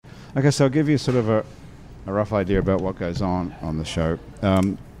Okay, so I'll give you sort of a rough idea about what goes on the show.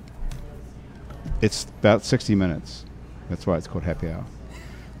 It's about 60 minutes. That's why it's called Happy Hour.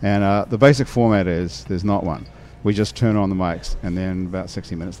 And the basic format is there's not one. We just turn on the mics, and then about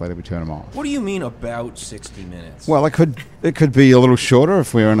 60 minutes later we turn them off. What do you mean about 60 minutes? Well, it could be a little shorter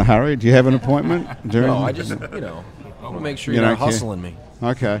if we're in a hurry. Do you have an appointment? No, I just, I want to make sure you're not hustling me.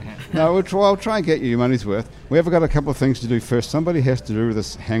 Okay. No, I'll try and get you your money's worth. We have got a couple of things to do first. Somebody has to do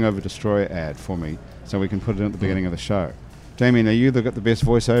this Hangover Destroyer ad for me so we can put it in at the beginning of the show. Damien, are you got the best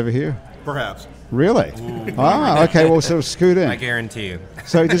voice over here? Perhaps. Really? Ooh. Ah, okay. Well, so scoot in. I guarantee you.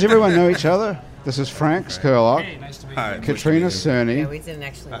 So does everyone know each other? This is Frank Skurlock, Hey, nice to meet you. Katrina Cerny, Yeah, we didn't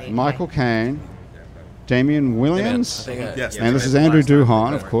actually meet. Michael Caine, Damien Williams, Yes. and this is Andrew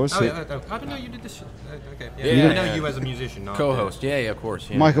Duhon, of course. Oh, yeah. I didn't know you did this. Okay. Yeah, I know yeah. you as a musician, not Co-host. Yeah, of course.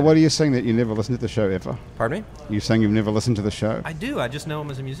 Yeah. Michael, what are you saying that you never listened to the show ever? Pardon me? You saying you've never listened to the show? I do. I just know him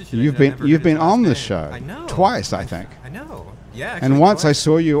as a musician. You've I never been heard his on last the name. show. I know. Twice, I think. I know. Yeah. And actually once I twice.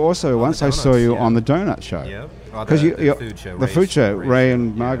 saw you also. Once I saw Donuts, you yeah. on the Donut Show. Yep. Oh, Because the food show. the food show, Ray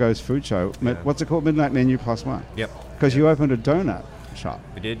and yeah. Margot's food show. Yeah. What's it called? Midnight Menu Plus One. Yep. Because you opened a donut shop.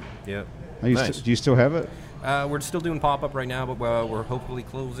 We did. Yep. Nice. Do you still have it? We're still doing pop-up right now, but we're hopefully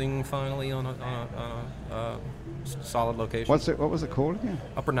closing finally on a solid location. What was it called again?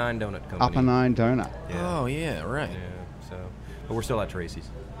 Upper Nine Donut Company. Upper Nine Donut. Yeah. Oh, yeah, right. Yeah. So, but we're still at Tracy's.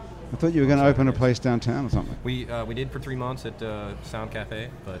 I thought you were going to open a place downtown or something. We did for 3 months at Sound Cafe,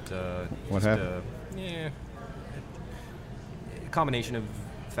 but What just, happened? A combination of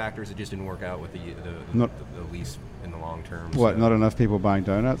factors that just didn't work out with the lease in the long term. What? so. Not enough people buying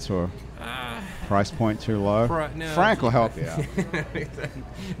donuts, or price point too low? No, Frank will help you out.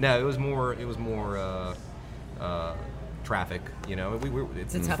 No, it was more traffic.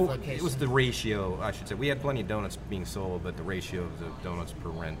 It's a tough location. It was the ratio, I should say. We had plenty of donuts being sold, but the ratio of the donuts per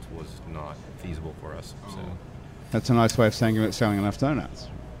rent was not feasible for us. So, That's a nice way of saying you're selling enough donuts.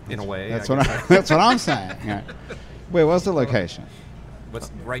 in a way, That's I what guess. that's what I'm saying. Yeah. Where was the location? But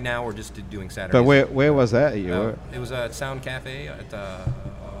right now, we're just doing Saturdays. But where was that? You were? It was at Sound Cafe at I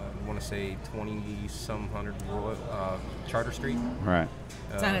want to say 20-some-hundred Charter Street. Right.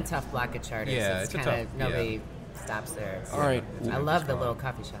 It's on a tough block of Charter. Yeah, so it's it's a kind of tough- nobody stops there. All right. I love the little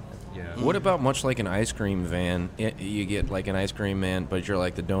coffee shop. Yeah. What about much like an ice cream van? You get like an ice cream man, but you're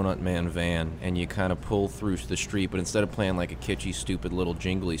like the donut man van, and you kind of pull through the street, but instead of playing like a kitschy, stupid little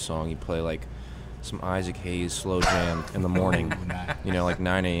jingly song, you play like some Isaac Hayes slow jam in the morning, like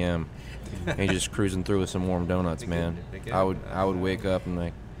 9 a.m. And you're just cruising through with some warm donuts, man. I would wake up and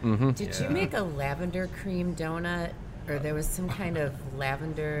like, Did you make a lavender cream donut, or there was some kind of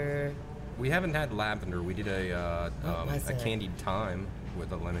lavender? We haven't had lavender. We did a was it? candied thyme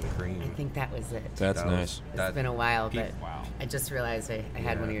with a lemon cream. I think that was it. that's nice. It's been a while, but Wow. I just realized I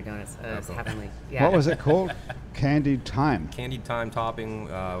had one of your donuts. It was heavenly. Yeah. What was it called? Candied Thyme. Candied thyme topping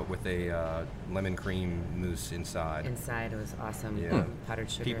with a lemon cream mousse inside. Inside, it was awesome. Yeah.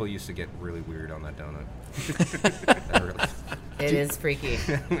 Powdered sugar. People used to get really weird on that donut. It is freaky.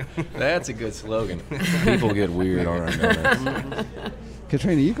 That's a good slogan. People get weird on our donuts.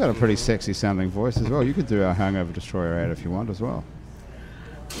 Katrina, you've got a pretty sexy sounding voice as well. You could do our Hangover Destroyer ad if you want as well.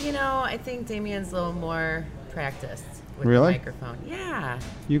 I think Damien's a little more practiced with Really? the microphone. Yeah.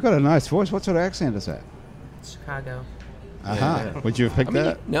 You've got a nice voice. What sort of accent is that? Chicago. Aha. Would you have picked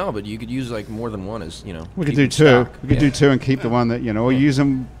that? No, but you could use like more than one as, We could keep do in two. stock. We could do two and keep the one that, or use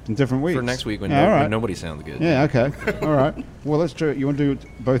them in different weeks. For next week when, Yeah, all when right. nobody sounds good. Yeah, okay. All right. Well, let's do it. You want to do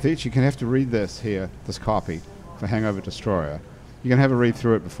both each? You can have to read this here, this copy for Hangover Destroyer. You can have a read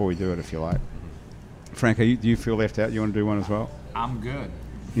through it before we do it if you like. Frank, do you feel left out? You want to do one as well? I'm good.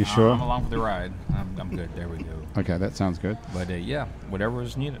 You sure? I'm along for the ride. I'm good. There we go. Okay, that sounds good. But yeah, whatever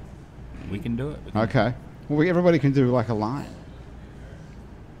is needed, we can do it. Okay. Well, everybody can do like a line.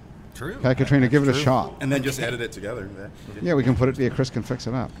 True. Okay, Katrina, give it a shot. And then just edit it together. Yeah, we can put it there. Chris can fix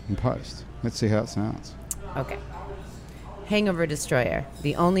it up in post. Let's see how it sounds. Okay. Hangover Destroyer,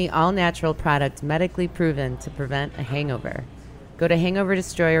 the only all-natural product medically proven to prevent a hangover. Go to Hangover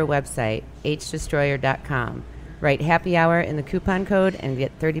Destroyer website, hdestroyer.com. Write Happy Hour in the coupon code and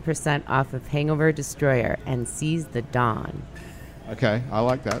get 30% off of Hangover Destroyer and seize the dawn. Okay, I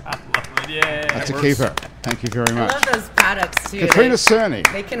like that. Yeah. That's a keeper. Thank you very I much. love those products, too. Katrina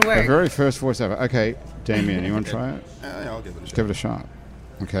Cerny. They can The work. very first voiceover. Okay, Damien, you want to try it? Yeah, I'll give it a shot. Give it a shot.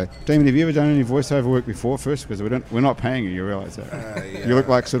 Okay. Damien, have you ever done any voiceover work before first? Because we're not paying you realize that. Yeah. You look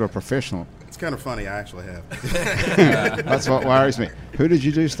like sort of a professional. It's kind of funny. I actually have. That's what worries me. Who did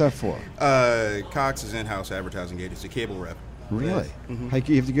you do stuff for? Cox's in-house advertising agency, Cable Rep. Really? Mhm. Hey,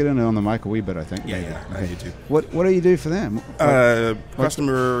 you have to get in on the mic a wee bit, I think. Yeah, maybe. yeah, I need to. What do you do for them?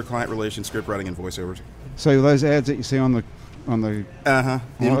 Customer, client relations, script writing, and voiceovers. So those ads that you see on the Uh-huh.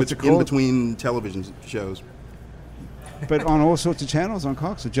 What's it In called? between television shows. but on all sorts of channels on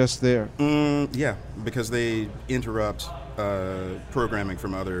Cox, or just there? Yeah, because they interrupt programming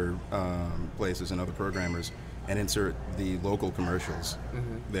from other places and other programmers and insert the local commercials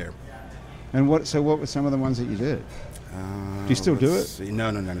there. And what were some of the ones that you did? Do you still do let's it? See.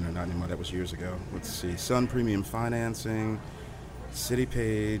 No, not anymore. That was years ago. Let's see. Sun Premium Financing, City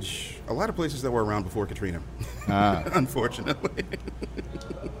Page, a lot of places that were around before Katrina, unfortunately.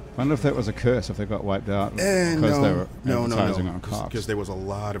 Wonder if that was a curse, if they got wiped out because they were advertising on Cox. Because there was a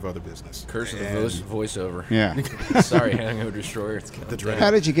lot of other business. Curse of the And voiceover. Yeah. Sorry, Hangover Destroyer. It's The dreaded,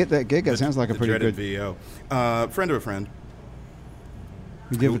 How did you get that gig? It sounds like a the pretty dreaded good. VO. Friend of a friend.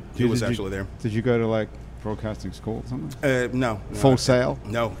 Who was actually there. Did you go to like broadcasting school or something? No. Full sail?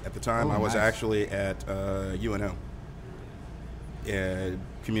 No. At the time, Oh, I was nice. actually at UNO.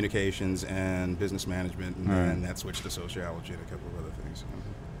 Communications and business management, and All right. then that switched to sociology and a couple of other things.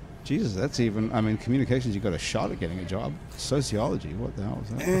 Jesus, that's even. I mean, communications. You got a shot at getting a job. Sociology. What the hell was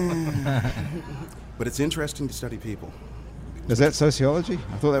that? But it's interesting to study people. Is that sociology?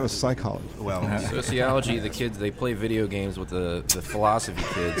 I thought that was psychology. Well, Sociology, the kids, they play video games with the philosophy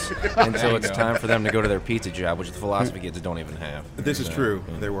kids until it's time for them to go to their pizza job, which the philosophy kids don't even have. this is true.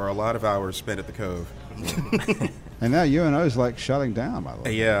 There were a lot of hours spent at the Cove. And now UNO's like shutting down, by the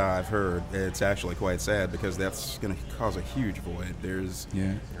way. Yeah, I've heard. It's actually quite sad because that's going to cause a huge void. There's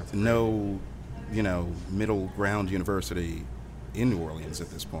no, middle ground university in New Orleans at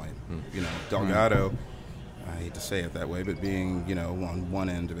this point. Delgado, I hate to say it that way, but being, on one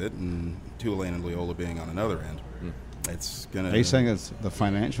end of it and Tulane and Loyola being on another end, it's going to... Are you saying it's the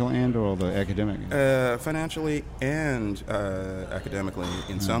financial end or the academic end? Financially and academically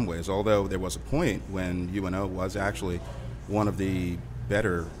in some ways, although there was a point when UNO was actually one of the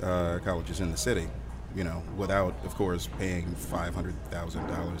better colleges in the city, without, of course, paying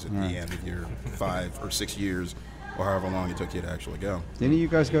 $500,000 at the end of your 5 or 6 years, or however long it took you to actually go. Didn't you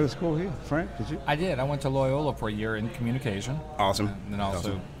guys go to school here? Frank, did you? I did. I went to Loyola for a year in communication. Awesome. And then also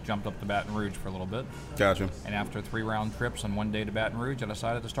Awesome. jumped up to Baton Rouge for a little bit. Gotcha. And after 3 round trips and 1 day to Baton Rouge, I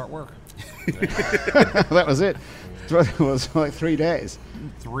decided to start work. That was it. It was like 3 days.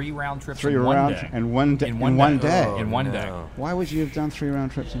 3 round trips 3 in 1 rounds day. and one day. In In one one day. day. In one day. no. Why would you have done 3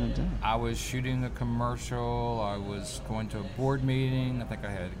 round trips in a day? I was shooting a commercial. I was going to a board meeting. I think I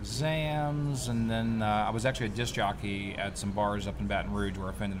had exams, and then I was actually a disc jockey at some bars up in Baton Rouge where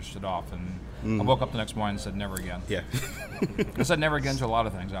I finished it off. And I woke up the next morning and said never again. Yeah. I said never again to a lot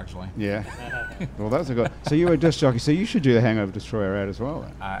of things actually. Yeah. Well, that's a good. So you were a disc jockey. So you should do the Hangover Destroyer ad as well.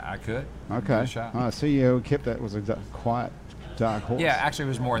 Then. I could. Give it Okay. a shot. Oh, so you kept that was a quiet, dark horse. Yeah, actually, it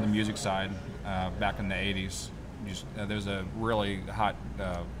was more on the music side back in the 80s. There's a really hot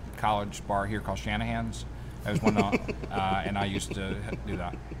college bar here called Shanahan's. There was one, and I used to do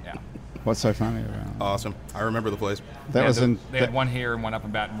that. Yeah. What's so funny about it? Awesome. I remember the place. That was in. They had one here and one up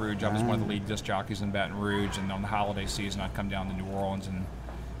in Baton Rouge. I was one of the lead disc jockeys in Baton Rouge, and on the holiday season, I'd come down to New Orleans, and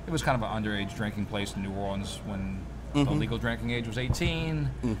it was kind of an underage drinking place in New Orleans when the legal drinking age was 18.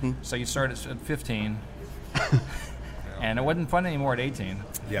 So you started at 15, and it wasn't fun anymore at 18.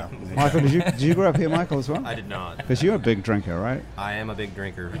 Yeah. Michael, did you grow up here, Michael, as well? I did not. Because you're a big drinker, right? I am a big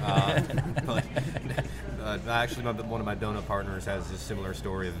drinker. But actually, one of my donut partners has a similar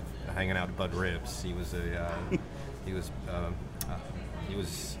story of hanging out at Bud Ribs. He was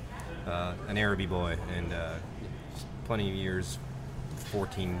an Araby boy, and plenty of years,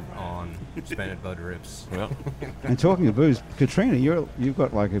 14 on, spent at Bud Ribs. Well, And talking of booze, Katrina, you've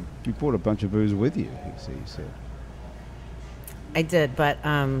got you brought a bunch of booze with you. You said. I did, but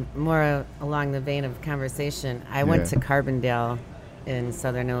more along the vein of conversation, I went to Carbondale in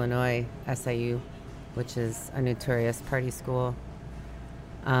Southern Illinois, SIU, which is a notorious party school.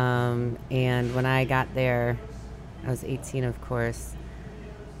 And when I got there, I was 18, of course.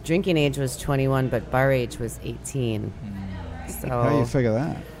 Drinking age was 21, but bar age was 18. So How do you figure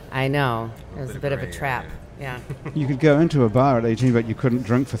that? I know. It was a bit bit of of a gray trap. area. Yeah. You could go into a bar at 18, but you couldn't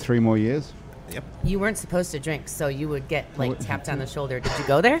drink for 3 more years? Yep. You weren't supposed to drink, so you would get tapped on the shoulder. Did you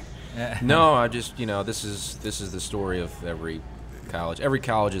go there? no, I just this is the story of every college. Every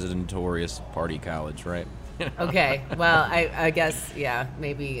college is a notorious party college, right? Okay. Well, I guess, yeah,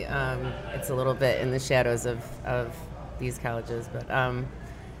 maybe it's a little bit in the shadows of these colleges, but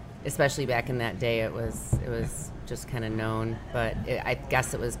especially back in that day, it was just kind of known. But I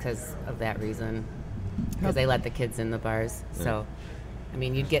guess it was because of that reason, because they let the kids in the bars. So, I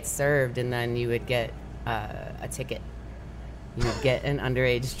mean, you'd get served, and then you would get a ticket. you'd get an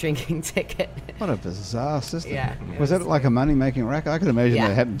underage drinking ticket. What a bizarre system. Yeah, Was it like a money-making racket? I could imagine Yeah.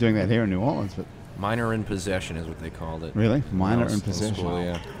 they happened doing that here in New Orleans, but Minor in possession is what they called it. really? Minor When I was in possession. school,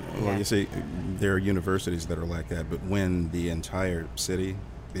 yeah. Well, you see, there are universities that are like that, but when the entire city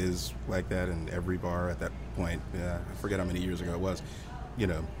is like that, and every bar at that point, I forget how many years ago it was,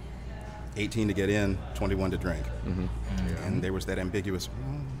 18 to get in, 21 to drink. And there was that ambiguous,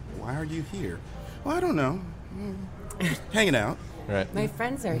 why are you here? Well, I don't know. Just hanging out. Right. My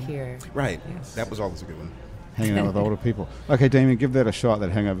friends are here. Right. That was always a good one. Hanging out with older people. Okay, Damien, give that a shot,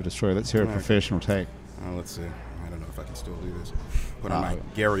 that Hangover Destroyer. Let's hear a Okay. professional take. Let's see. I don't know if I can still do this. Put on my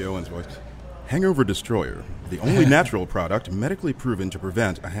Gary Owens voice. Hangover Destroyer, the only natural product medically proven to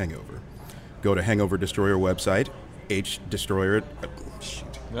prevent a hangover. Go to Hangover Destroyer website, Destroyer. Shoot.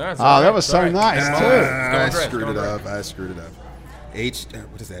 That was so nice, too. I screwed it up.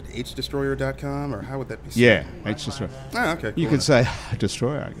 What is that? HDestroyer.com, or how would that be? Yeah, H-Destroyer. Oh, okay. You cool. could say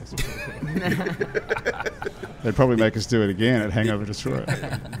Destroyer, I guess. They'd probably make us do it again at Hangover Destroyer.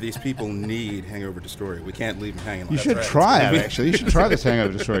 These people need Hangover Destroyer. We can't leave them hanging. You like should that. try it, actually. You should try this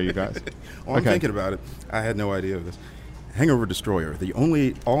Hangover Destroyer, you guys. Well, I'm thinking about it. I had no idea of this. Hangover Destroyer, the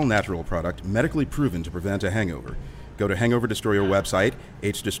only all-natural product medically proven to prevent a hangover. Go to Hangover Destroyer website,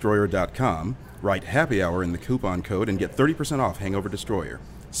 HDestroyer.com, write happy hour in the coupon code, and get 30% off Hangover Destroyer.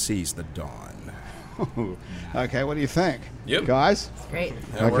 Seize the dawn. Okay, what do you think? Yep. Guys? Great.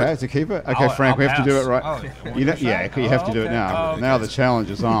 Okay, to keep it? Okay, Frank, we have to do it right. You don't, yeah, you have to do it now. Now the challenge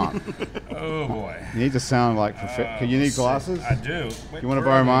is on. Oh boy. You need to sound like you need glasses? I do. You want to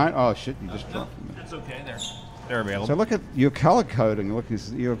borrow mine? Oh, shit, you just dropped them. It's okay. They're available. So look at your color coding. Look,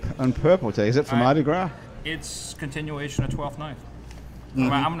 you're in purple today. Is it for Mardi Gras? It's continuation of 12th night. I'm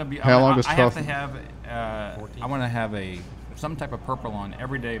going to be. How long is I have 12th? to have. I want to have some type of purple on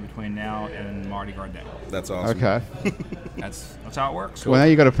every day between now and Mardi Gras Day. That's awesome. Okay. That's how it works. Well, now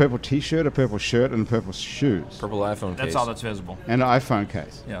you got a purple T-shirt, a purple shirt, and purple shoes, Purple iPhone That's case. all that's visible. and an iPhone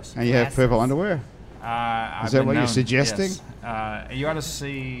case. Yes. And you have purple underwear. Is that what you're suggesting? Yes. You ought to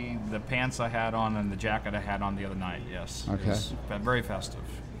see the pants I had on and the jacket I had on the other night. Yes. Okay. It's very festive.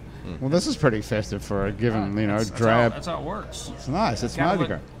 Well, this is pretty festive for a given, That's drab. That's how it works. It's nice. It's Mardi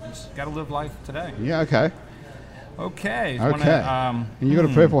Gras. Got to live life today. Yeah. Okay. Okay. Okay. And you got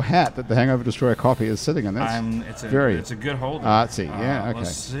a purple hat that the Hangover Destroyer copy is sitting in. That's it's a good holder. artsy. Yeah. Okay.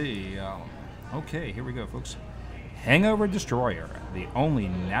 Let's see. Okay, here we go, folks. Hangover Destroyer, the only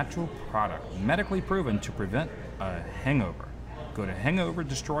natural product medically proven to prevent a hangover. Go to Hangover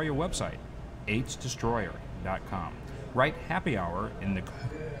Destroyer website, HDestroyer.com. Write happy hour in the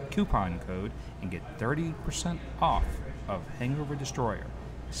coupon code and get 30% off of Hangover Destroyer.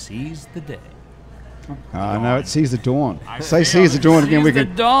 Seize the day. No, it sees the dawn. Say failed. seize the dawn again. Seize the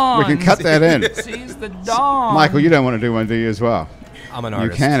dawn. We can cut that in. Seize the dawn. Michael, you don't want to do one, do you, as well? I'm an You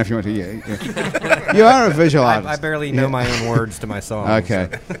artist. can if you want to. Yeah. You are a visual artist. I barely know my own words to my song. Okay.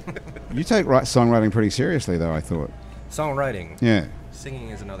 You take songwriting pretty seriously, though, I thought. Songwriting. Yeah. Singing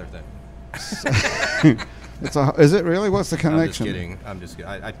is another thing. Is it really? What's the I'm just connection? kidding. I'm just kidding.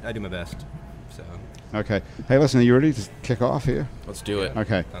 I do my best. So. Okay. Hey, listen, are you ready to kick off here? Let's do it.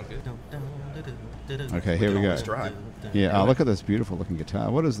 Okay. Sounds good. Okay, here we go. Let's try. Yeah, look at this beautiful looking guitar.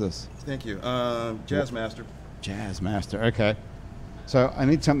 What is this? Thank you. Jazz Master. Jazz Master. Okay. So I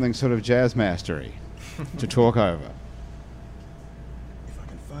need something sort of jazz mastery to talk over. If I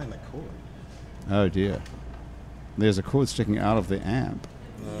can find the chord. Oh, dear. There's a chord sticking out of the amp.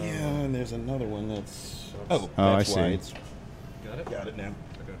 Yeah, and there's another one that's. Oh, that's I see. why it's. Got it? Got it now.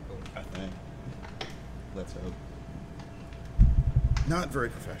 I think. Let's hope. Not very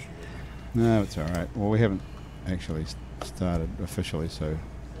professional. No, it's all right. Well, we haven't actually started officially, so.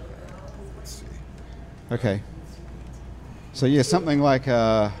 Let's see. Okay. So, yeah, something like,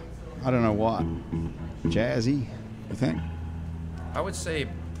 I don't know what. Jazzy, you think? I would say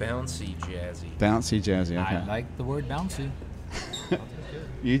bouncy jazzy. Bouncy jazzy, okay. I like the word bouncy.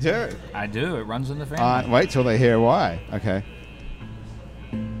 You do? I do. It runs in the family. Wait till they hear why. Okay.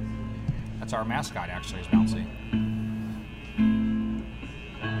 That's our mascot, actually, is bouncy.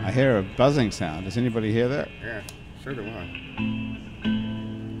 I hear a buzzing sound. Does anybody hear that? Yeah, sure do I.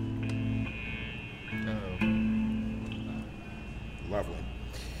 Lovely.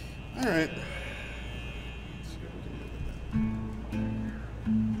 All right. Let's see what we can do with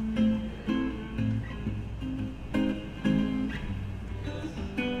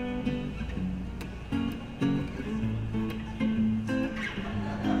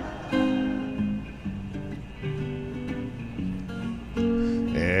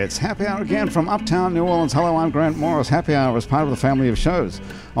that. It's Happy Hour again from Uptown New Orleans. Hello, I'm Grant Morris. Happy Hour is part of the family of shows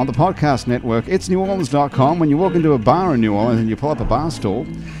on the podcast network. It's neworleans.com. When you walk into a bar in New Orleans and you pull up a bar stool,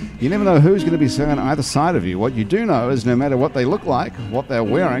 you never know who's going to be sitting on either side of you. What you do know is no matter what they look like, what they're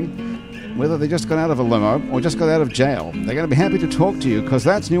wearing, whether they just got out of a limo or just got out of jail, they're going to be happy to talk to you because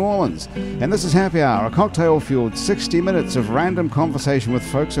that's New Orleans. And this is Happy Hour, a cocktail-fueled 60 minutes of random conversation with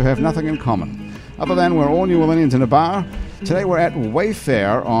folks who have nothing in common, other than we're all New Orleanians in a bar. Today we're at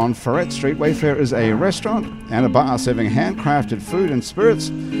Wayfair on Ferret Street. Wayfair is a restaurant and a bar serving handcrafted food and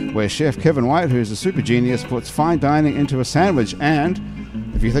spirits where Chef Kevin White, who's a super genius, puts fine dining into a sandwich. And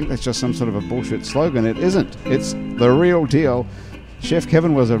if you think that's just some sort of a bullshit slogan, it isn't. It's the real deal. Chef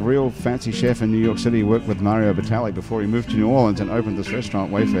Kevin was a real fancy chef in New York City. He worked with Mario Batali before he moved to New Orleans and opened this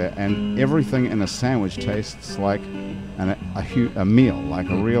restaurant, Wayfair, and everything in a sandwich tastes like a meal, like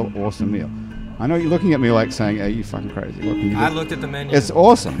a real awesome meal. I know you're looking at me like saying, "Are you fucking crazy?" What can you do? I looked at the menu. It's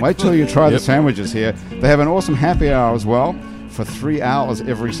awesome. Wait till you try the sandwiches here. They have an awesome happy hour as well for 3 hours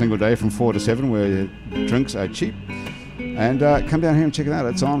every single day from 4 to 7 where drinks are cheap. And come down here and check it out.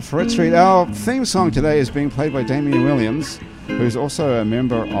 It's on Ferret Street. Our theme song today is being played by Damian Williams, who's also a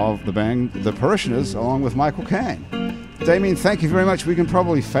member of the band The Parishioners, along with Michael Caine. Damien, thank you very much. We can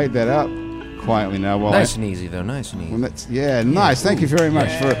probably fade that out quietly now. Nice and easy, though. Nice and easy. Well, nice. Thank you very much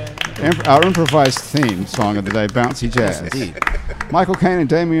for our improvised theme song of the day, Bouncy Jazz. Yes, indeed. Michael Caine and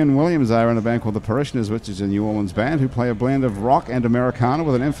Damian Williams are in a band called The Parishioners, which is a New Orleans band who play a blend of rock and Americana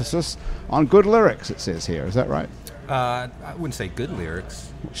with an emphasis on good lyrics, it says here. Is that right? I wouldn't say good lyrics.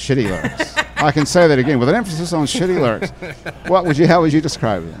 Shitty lyrics. I can say that again, with an emphasis on shitty lyrics. How would you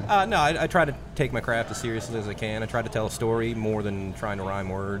describe it? No, I try to take my craft as seriously as I can. I try to tell a story more than trying to rhyme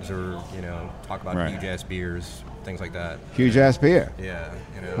words or, talk about huge-ass beers, things like that. Huge-ass beer. Yeah,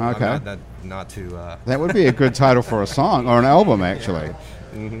 Okay. I'm not too... That would be a good title for a song, or an album, actually.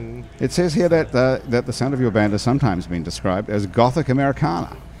 Mm-hmm. It says here that the sound of your band has sometimes been described as Gothic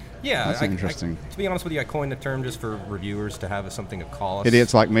Americana. Yeah, that's interesting. To be honest with you, I coined the term just for reviewers to have something to call us.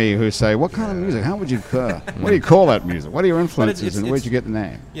 Idiots like me who say, "What kind of music? How would you what do you call that music? What are your influences, and where'd you get the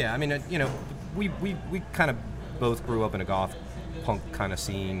name?" Yeah, I mean, we kind of both grew up in a goth punk kind of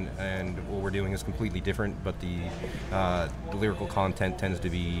scene, and what we're doing is completely different. But the lyrical content tends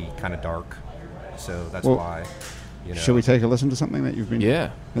to be kind of dark, so that's why. Should we take a listen to something that you've been...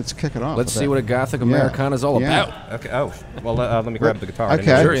 Yeah. Let's kick it off. Let's see what a Gothic Americana is all about. Okay. Oh, well, let me grab the guitar.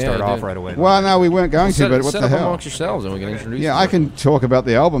 Okay. Sure, start off right away. Well, no, we weren't going to, but what set the up hell? amongst yourselves, and we can introduce. Yeah, I can talk about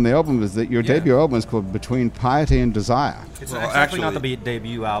the album. The album is that your debut album is called Between Piety and Desire. It's actually not the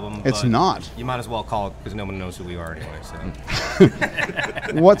debut album. It's not. You might as well call it because no one knows who we are anyway.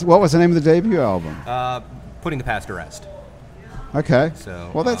 So. What was the name of the debut album? Putting the Past to Rest. Okay.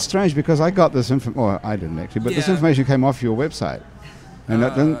 So, well, that's strange because I got this information. Well, I didn't actually, but this information came off your website, and I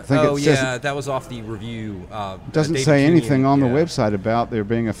didn't think it says. That was off the review. It doesn't say anything on the website about there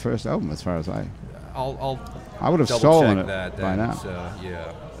being a first album, as far as I would have stolen it by now.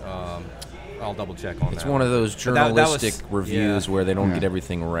 So, I'll double check on that. It's one of those journalistic reviews where they don't get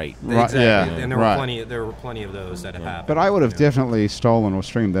everything right. Right. Exactly. And there were plenty of those that have happened. But I would have definitely stolen or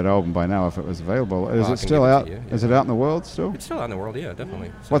streamed that album by now if it was available. Is it still out? Is it out in the world still? It's still out in the world, yeah,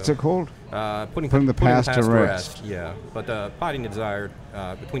 definitely. So, what's it called? Putting the Past to Rest. Yeah, but Piety and Desire,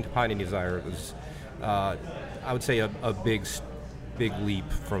 Between Piety and Desire was, I would say, a big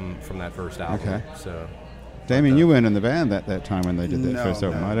leap from that first album. Okay. So. Damien, you weren't in the band that time when they did that first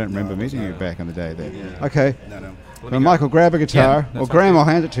album. I don't remember meeting you back in the day there. Yeah. Okay. No. Well, Michael, grab a guitar. Well, Graham, I'll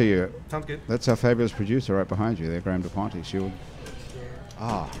hand it to you. Sounds good. That's our fabulous producer right behind you there, Graham DePonte. Shield.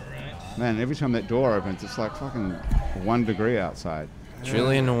 Man, every time that door opens, it's like fucking 1 degree outside.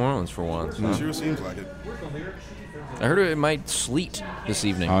 Chilly in New Orleans for once. It sure seems like it. I heard it might sleet this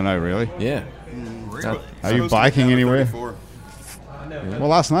evening. Oh, no, really? Yeah. Are you biking anywhere? 34, Well,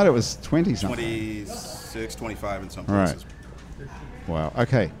 last night it was 20-something. 26, 25 in some places. Wow.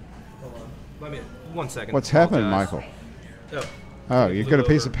 Okay. Let me 1 second. What's happened, Michael? Oh, you've got a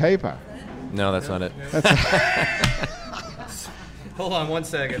piece of paper. No, that's not it. Hold on 1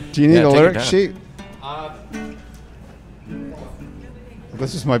 second. Do you need a take lyric your time. sheet?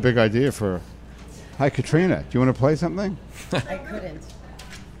 This is my big idea for... Hi, Katrina. Do you want to play something? I couldn't. Do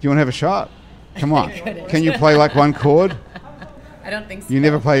you want to have a shot? Come on. couldn't. Can you play like one chord? I don't think so. You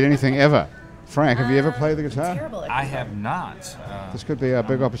never played anything ever. Frank, have you ever played the guitar? Terrible. I have not. This could be a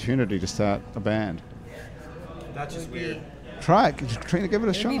big opportunity to start a band. That's just weird. Try it. Katrina, give it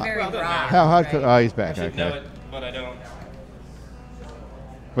a It'd be shot. very rock. How hard could... Oh, he's back. Know Okay. it, but I don't.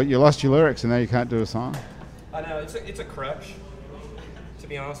 But you lost your lyrics and now you can't do a song? I know it's a crutch. To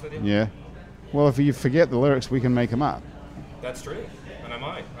be honest with you. Yeah. Well, if you forget the lyrics, we can make them up. That's true. I And I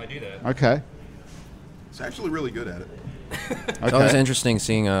might. I do that. Okay. It's actually really good at it. It's always interesting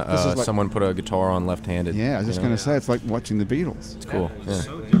seeing This is like- someone put a guitar on left-handed. Yeah, I was just you know? going to say, it's like watching the Beatles. It's cool. Yeah.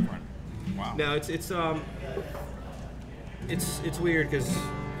 So different. Wow. No, it's weird because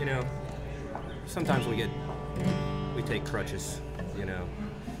sometimes we take crutches, You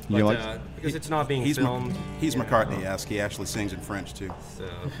but, like- because it's not being He's filmed. He's McCartney-esque. He actually sings in French too. So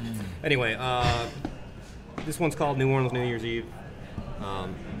anyway, this one's called New Orleans New Year's Eve.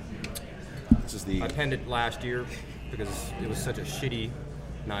 This is the I penned it last year because it was such a shitty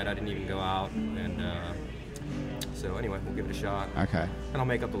night. I didn't even go out, and so anyway, we'll give it a shot. Okay. And I'll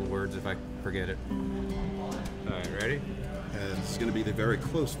make up the words if I forget it. All right, ready? it's going to be the very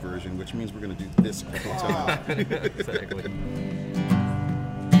close version, which means we're going to do this the whole time. Exactly.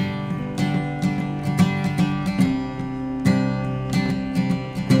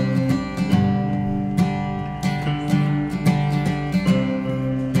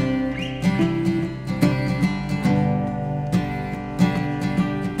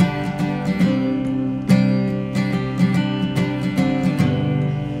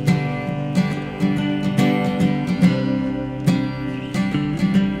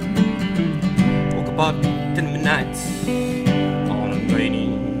 Woke up about 10 midnight on a rainy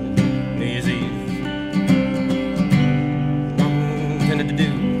New Year's Eve. Nothing intended to do,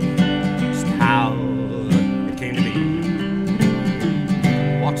 just how it came to be.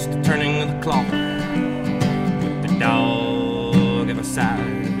 Watched the turning of the clock with the dog at my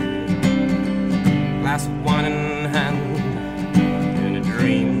side. Glass of wine in hand and a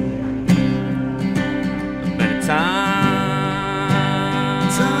dream. A better time.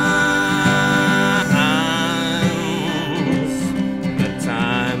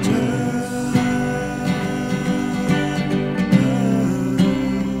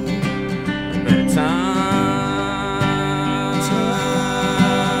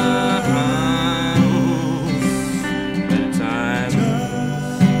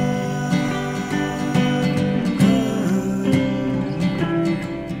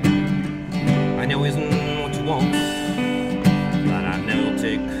 I know isn't what you want, but I know he'll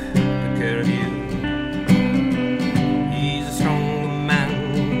take good care of you. He's a stronger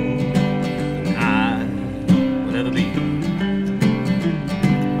man than I will ever be.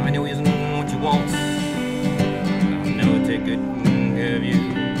 I know he isn't what you want, but I know he'll take good care of you.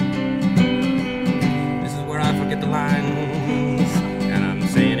 This is where I forget the lines, and I'm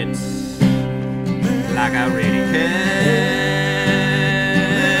saying it's like I really care.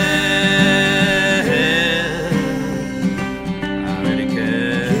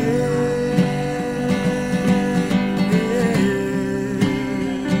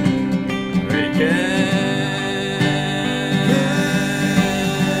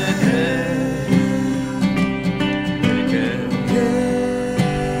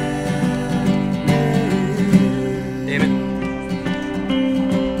 Damn it.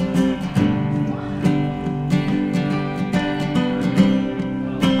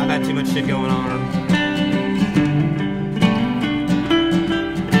 I've had too much shit going on.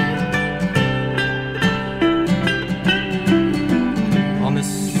 On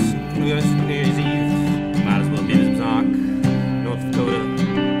this New Year's Eve, might as well be some talk. North Dakota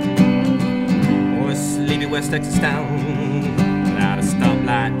or a sleepy West Texas town without a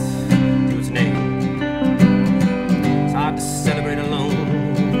stoplight to its name. It's hard to celebrate alone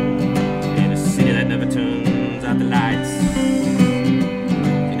in a city that never turns out the lights.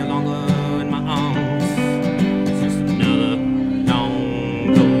 You're no longer in my arms. It's just another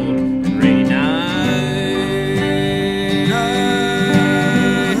long, cold, and rainy night.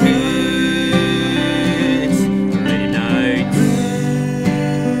 It's a rainy night.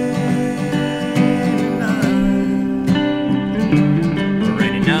 It's a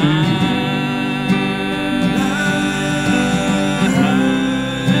rainy night.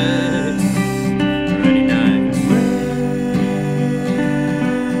 Rainy night.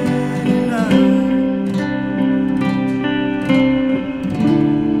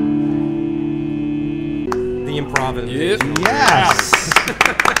 The improvisation. Yes.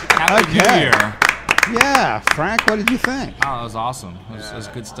 Happy Okay. New Year. Yeah, Frank, what did you think? Oh, that was awesome. It was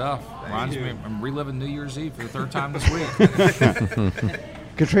good stuff. Reminds me, I'm reliving New Year's Eve for the third time this week.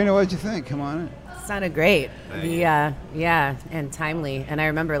 Katrina, what did you think? Come on in. Sounded great. Yeah, and timely. And I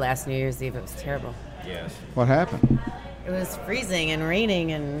remember last New Year's Eve, it was terrible. Yes. What happened? It was freezing and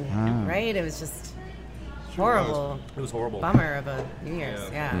raining and, right? It was just horrible. It was horrible. Bummer of a New Year's,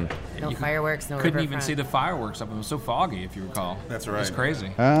 yeah. No You fireworks, no Couldn't even riverfront. see the fireworks up. It was so foggy, if you recall. That's It was right.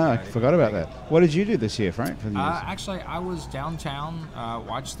 crazy. I forgot about that. What did you do this year, Frank? For the news? Actually, I was downtown,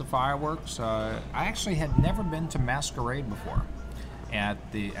 watched the fireworks. I actually had never been to Masquerade before. at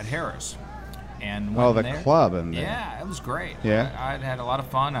Harris. And Oh, went the there. club in there. Yeah, it was great. Yeah? I had a lot of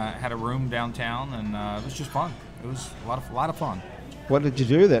fun. I had a room downtown, and it was just fun. It was a lot of fun. What did you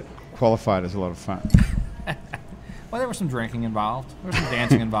do that qualified as a lot of fun? Well, there was some drinking involved. There was some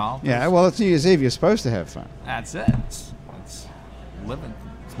dancing involved. Yeah, well, it's New Year's Eve. You're supposed to have fun. That's it. It's living.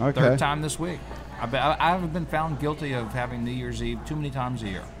 Okay. Third time this week. I haven't been found guilty of having New Year's Eve too many times a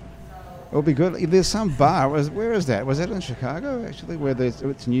year. It'll be good. There's some bar. Where is that? Was that in Chicago, actually, where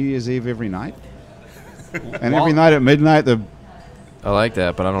it's New Year's Eve every night? And every night at midnight, I like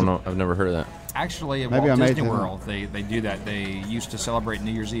that, but I don't know. I've never heard of that. Actually, at Maybe I Walt made Disney that up. World, they do that. They used to celebrate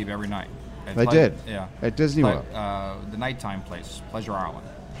New Year's Eve every night. They did? Yeah. At Disney World? The nighttime place, Pleasure Island.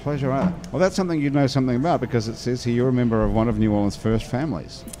 Pleasure Island. Well, that's something you'd know something about, because it says here you're a member of one of New Orleans' first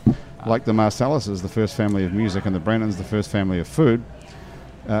families. Like the Marcelluses, the first family of music, and the Brennans, the first family of food.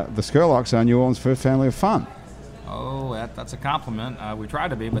 The Skurlocks are New Orleans' first family of fun. Oh, that's a compliment. We try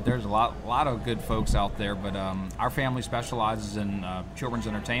to be, but there's a lot of good folks out there. But our family specializes in children's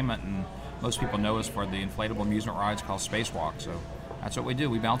entertainment, and most people know us for the inflatable amusement rides called Spacewalk. So that's what we do.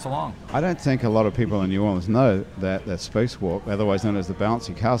 We bounce along. I don't think a lot of people in New Orleans know that Spacewalk, otherwise known as the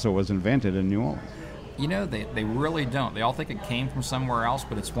Bouncy Castle, was invented in New Orleans. You know, they really don't. They all think it came from somewhere else,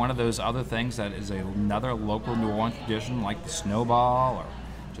 but it's one of those other things that is another local New Orleans tradition, like the snowball, or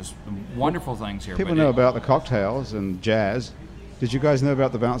just wonderful things here. People But know about the cocktails and jazz. Did you guys know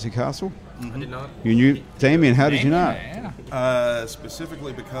about the Bouncy Castle? I did not. You knew, Damien. How did you know? Yeah.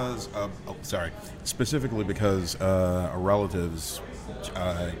 Specifically because a relative's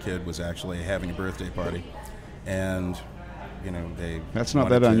kid was actually having a birthday party, and they. That's not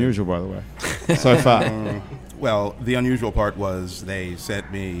wanted that to- unusual, by the way. So far. Well, the unusual part was they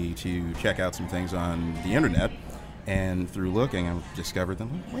sent me to check out some things on the internet, and through looking, I discovered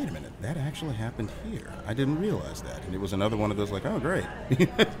them. Wait a minute, that actually happened here. I didn't realize that, and it was another one of those like, oh, great.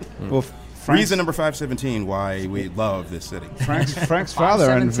 Well, Reason number 517 why we love this city. Frank's father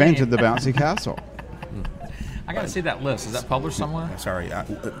 517. invented the Bouncy Castle. I got to see that list. Is that published somewhere? Sorry,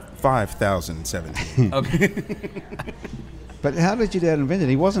 5017. Okay. But how did your dad invent it?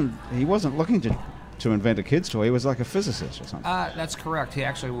 He wasn't looking to invent a kid's toy. He was like a physicist or something. That's correct. He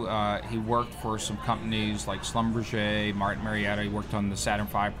actually he worked for some companies like Schlumberger, Martin Marietta. He worked on the Saturn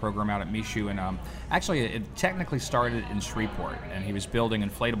V program out at Michoud, and actually it technically started in Shreveport, and he was building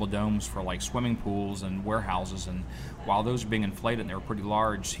inflatable domes for like swimming pools and warehouses. And while those were being inflated and they were pretty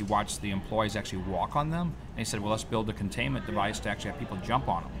large, he watched the employees actually walk on them, and he said, "Well, let's build a containment device to actually have people jump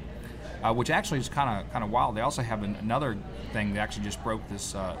on them." Which actually is kind of wild. They also have another thing that actually just broke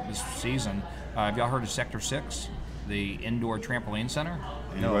this season. Have y'all heard of Sector 6, the indoor trampoline center?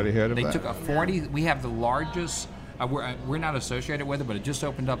 Anybody heard of They that? took a 40. We have the largest. We're not associated with it, but it just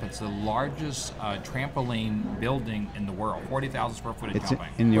opened up. It's the largest trampoline building in the world. 40,000 square foot of It's jumping.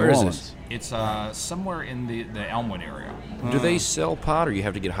 in New Where is Orleans. this? It's somewhere in the Elmwood area. Do they sell pot, or you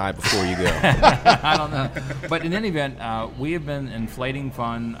have to get high before you go? I don't know. But in any event, we have been inflating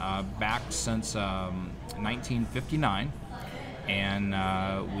fun back since 1959. And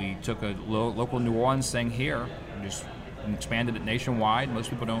we took a local New Orleans thing here, just expanded it nationwide.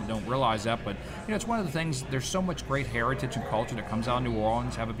 Most people don't realize that, but it's one of the things. There's so much great heritage and culture that comes out of New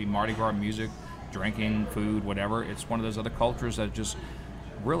Orleans. Have it be Mardi Gras music, drinking, food, whatever. It's one of those other cultures that just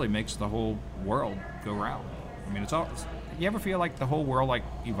really makes the whole world go round. I mean, you ever feel like the whole world like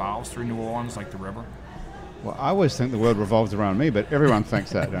evolves through New Orleans, like the river? Well, I always think the world revolves around me, but everyone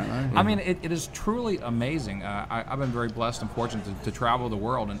thinks that, don't they? I mean, it is truly amazing. I've been very blessed and fortunate to travel the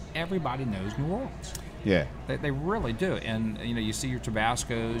world, and everybody knows New Orleans. Yeah. They really do. And, you see your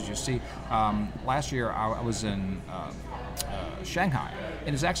Tabascos, you see, last year I was in Shanghai,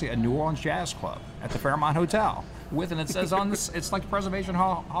 and it's actually a New Orleans jazz club at the Fairmont Hotel. And it says on this, it's like Preservation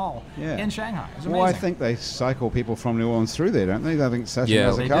Hall Yeah. in Shanghai. It's amazing. Well, I think they cycle people from New Orleans through there, don't they? I think Sasha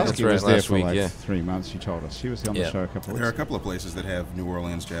Yeah, they do. Mazikowski That's right, was there last for week, like yeah. 3 months, she told us. She was on the Yeah. show a couple of There are a weeks couple of places that have New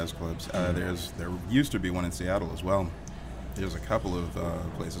Orleans jazz clubs. There used to be one in Seattle as well. There's a couple of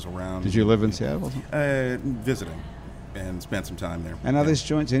places around. Did you live in Seattle? Or something? Visiting, and spent some time there. And are these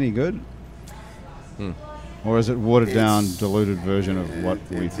joints any good? Or is it watered down, diluted version of what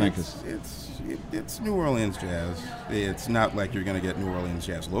we think is? It's New Orleans jazz. It's not like you're going to get New Orleans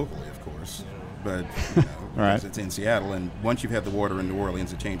jazz locally, of course, but Right. because it's in Seattle, and once you've had the water in New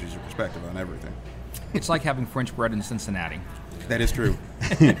Orleans, it changes your perspective on everything. It's like having French bread in Cincinnati. That is true.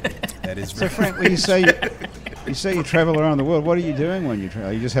 That is So, true. Frank, when you say you travel around the world, what are you doing when you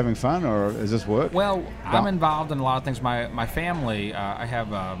travel? Are you just having fun, or is this work? Well, I'm involved in a lot of things. My family, I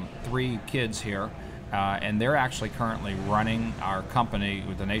have 3 kids here, And they're actually currently running our company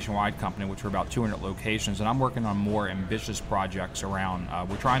with a nationwide company, which are about 200 locations. And I'm working on more ambitious projects around.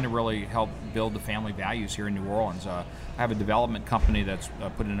 We're trying to really help build the family values here in New Orleans. I have a development company that's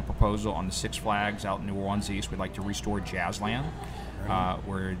put in a proposal on the Six Flags out in New Orleans East. We'd like to restore Jazzland,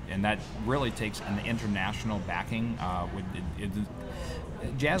 and that really takes an international backing.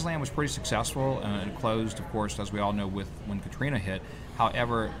 Jazzland was pretty successful, and it closed, of course, as we all know, when Katrina hit.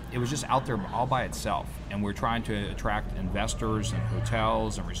 However, it was just out there all by itself, and we're trying to attract investors and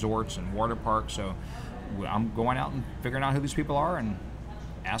hotels and resorts and water parks. So I'm going out and figuring out who these people are and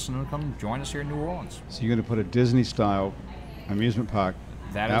asking them to come join us here in New Orleans. So you're going to put a Disney-style amusement park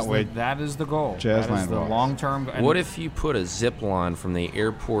that is the goal. Jazzland that is the long-term. What if you put a zip line from the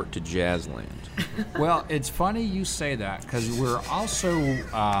airport to Jazzland? Well, it's funny you say that, because we're also,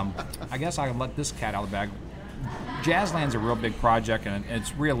 I guess I can let this cat out of the bag. Jazzland's a real big project, and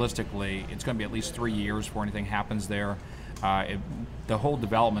it's realistically, it's going to be at least 3 years before anything happens there. The whole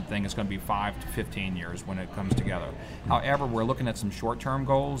development thing is going to be 5 to 15 years when it comes together. However, we're looking at some short-term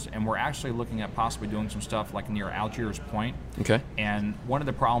goals, and we're actually looking at possibly doing some stuff like near Algiers Point. Okay. And one of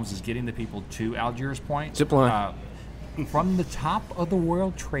the problems is getting the people to Algiers Point. Zip line. From the top of the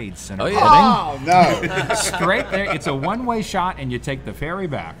World Trade Center. Oh, yeah. Oh, no. Straight there. It's a one-way shot, and you take the ferry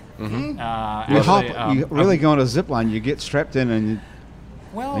back. Mm-hmm. You really go on a zip line, you get strapped in, and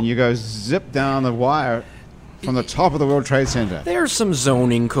you go zip down the wire from the top of the World Trade Center. There's some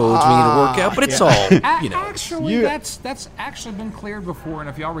zoning codes we need to work out, but it's all, Actually, that's actually been cleared before, and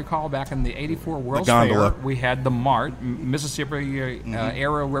if y'all recall, back in the '84 World's gondola. Fair, we had the MART, Mississippi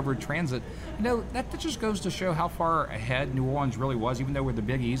Arrow River Transit. That just goes to show how far ahead New Orleans really was, even though we're the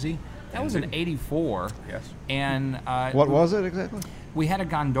Big Easy. That was in '84. Yes. And What was it exactly? we had a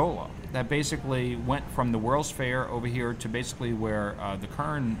gondola that basically went from the World's Fair over here to basically where the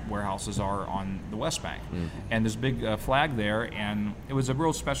Kern warehouses are on the West Bank. Mm-hmm. And there's a big flag there, and it was a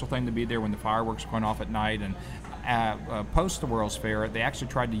real special thing to be there when the fireworks were going off at night. And post the World's Fair, they actually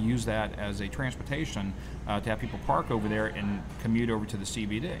tried to use that as a transportation to have people park over there and commute over to the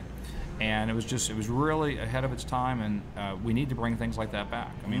CBD. And it was really ahead of its time, and we need to bring things like that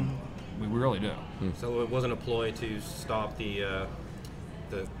back. I mean, we really do. So it wasn't a ploy to stop the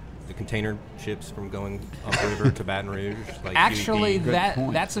container ships from going upriver to Baton Rouge? Like Actually,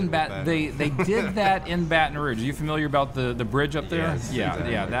 point. that's in They did that in Baton Rouge. Are you familiar about the bridge up there? Yes, Yeah,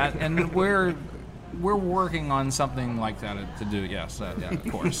 exactly. yeah. That, and we're working on something like that to do. Yes, yeah,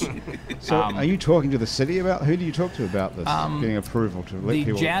 of course. So are you talking to the city about, who do you talk to about this, getting approval to let The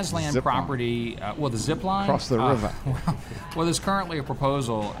people Jazzland zip line? property, the zip line Across the river. Well, there's currently a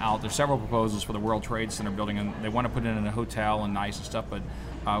proposal out. There's several proposals for the World Trade Center building, and they want to put it in a hotel and nice and stuff. But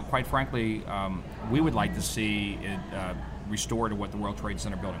quite frankly, we would like to see it restored to what the World Trade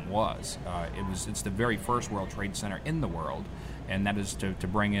Center building was. It's the very first World Trade Center in the world, and that is to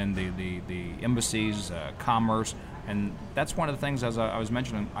bring in the embassies, commerce, and that's one of the things, as I was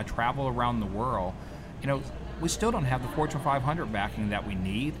mentioning, I travel around the world. We still don't have the Fortune 500 backing that we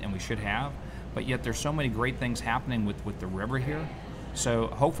need and we should have, but yet there's so many great things happening with the river here. So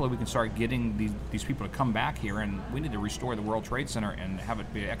hopefully we can start getting these people to come back here, and we need to restore the World Trade Center and have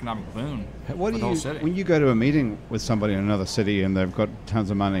it be an economic boon for the whole city. When you go to a meeting with somebody in another city and they've got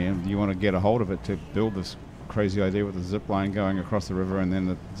tons of money and you want to get a hold of it to build this crazy idea with the zip line going across the river and then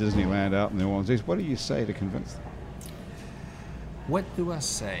the Disneyland out in New Orleans East, what do you say to convince them? What do I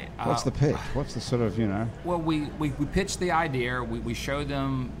say? What's the pitch? What's the sort of, Well, we pitch the idea. We show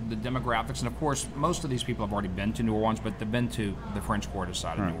them the demographics. And, of course, most of these people have already been to New Orleans, but they've been to the French Quarter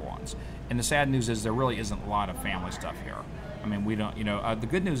side of New Orleans. And the sad news is there really isn't a lot of family stuff here. I mean, we don't, the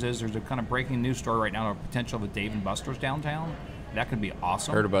good news is there's a kind of breaking news story right now of potential of a Dave & Buster's downtown. That could be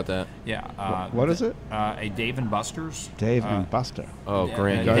awesome. Heard about that. Yeah. What is it? A Dave & Buster's. Dave and Buster. Oh,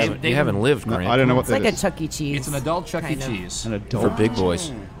 Grant, Dave- you haven't lived, No, Grant. I don't know what It's that like is. a Chuck E. Cheese. It's an adult Chuck E. kind of. Cheese. An adult. For big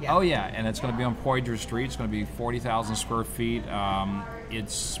boys. Yeah. Oh, yeah, and it's going to be on Poydras Street. It's going to be 40,000 square feet.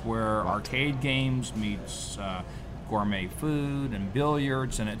 It's where arcade games meets gourmet food and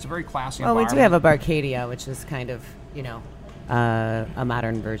billiards, and it's a very classy Well, we environment. do have a Barcadia, which is kind of, a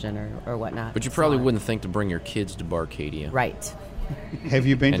modern version or whatnot. But you probably So- wouldn't think to bring your kids to Barcadia. Right. Have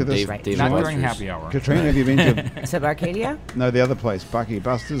you been to And this? Dave, Right. Dave Not and during Buster's. happy hour. Katrina, have you been to, To Barcadia? no, the other place, Bucky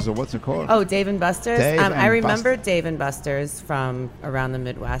Buster's, or what's it called? Oh, Dave and Buster's. Dave I and remember Buster. Dave and Buster's from around the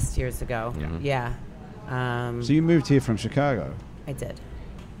Midwest years ago. Yeah. So you moved here from Chicago. I did.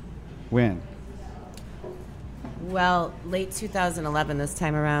 When? Well, late 2011 this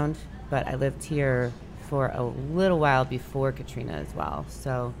time around, but I lived here for a little while before Katrina as well.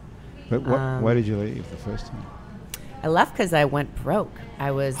 So But why did you leave the first time? I left because I went broke.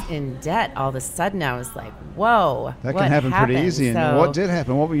 I was in debt. All of a sudden, I was like, "Whoa, That what can happen pretty happened?" easy. And So, what did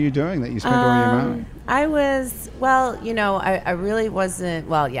happen? What were you doing that you spent all your money? I was, well, I really wasn't,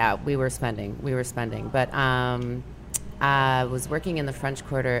 well, yeah, we were spending, but I was working in the French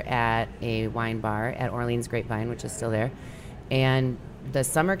Quarter at a wine bar at Orleans Grapevine, which is still there, and the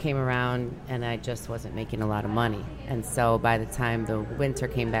summer came around and I just wasn't making a lot of money. And so by the time the winter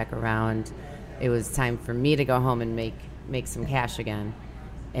came back around, it was time for me to go home and make some cash again.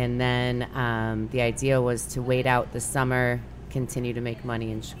 And then the idea was to wait out the summer, continue to make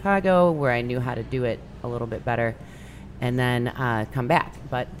money in Chicago, where I knew how to do it a little bit better, and then come back.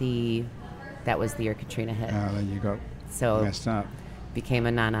 But that was the year Katrina hit. Then you got So messed up. became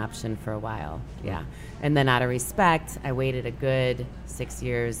a non-option for a while. Yeah. And then out of respect, I waited a good 6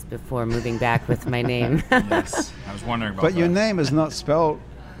 years before moving back with my name. Yes, I was wondering about But that. your name is not spelled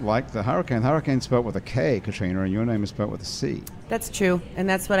like the hurricane. The hurricane's spelled with a K, Katrina, and your name is spelled with a C. That's true, and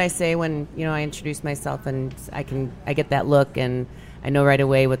that's what I say when I introduce myself, and I get that look, and I know right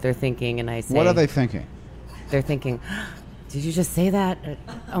away what they're thinking, and I say, What are they thinking? They're thinking, "Did you just say that?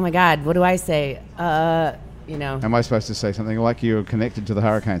 Oh my God, what do I say?" Am I supposed to say something like you're connected to the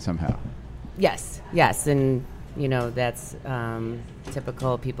hurricane somehow? Yes, and that's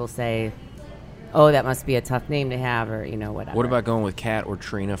typical. People say, "Oh, that must be a tough name to have," or whatever. What about going with Kat or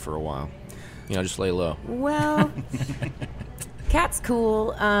Trina for a while? Just lay low. Well, Cat's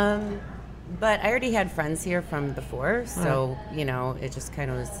cool, but I already had friends here from before, so it just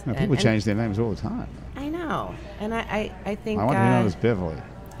kind of was. No, people change their names all the time. I know, and I think I want to be known as Beverly.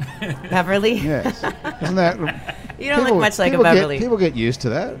 Beverly. Yes, isn't that? You don't look much like a people Beverly. People get used to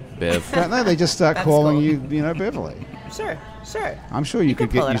that, Bev. don't they? They just start That's calling cool. you, Beverly. Sure. I'm sure you could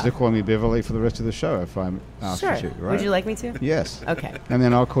can pull get it used to off. calling me Beverly for the rest of the show if I asked Sure. you to, right? Would you like me to? Yes. Okay. And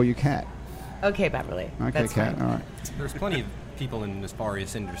then I'll call you Kat. Okay, Beverly. Okay, That's Kat. fine. All right. There's plenty of people in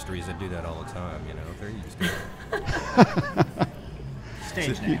nefarious industries that do that all the time. They're used to it.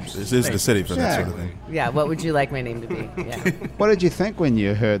 Stage names. This is the city for that sort of Exactly. thing. Yeah. What would you like my name to be? Yeah. What did you think when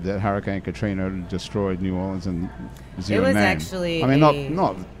you heard that Hurricane Katrina destroyed New Orleans and was your was name? actually I mean, a-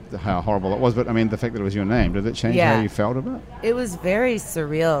 not how horrible it was, but I mean the fact that it was your name. Did it change Yeah. how you felt about it? It was very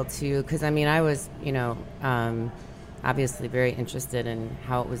surreal too, because I was, obviously very interested in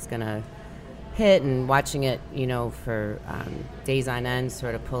how it was going to hit, and watching it, for days on end,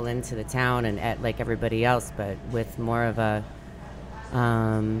 sort of pull into the town and like everybody else, but with more of a,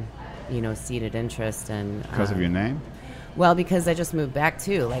 seated interest and Because of your name? Well, because I just moved back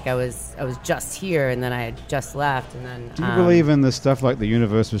too. Like I was just here, and then I had just left, and then. Do you believe in the stuff like the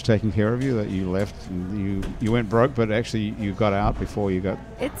universe was taking care of you, that you left and you went broke, but actually you got out before you got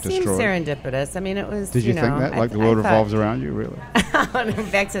It destroyed? seems serendipitous. I mean, it was. Did you think that? Like the world revolves around you, really?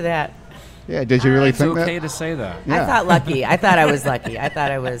 Back to that. Yeah, did you really It's think okay that? to say that. Yeah. I thought lucky. I thought I was lucky. I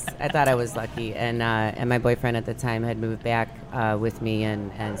thought I was lucky, and my boyfriend at the time had moved back with me,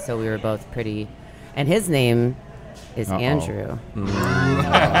 and so we were both pretty. And his name is Uh-oh. Andrew.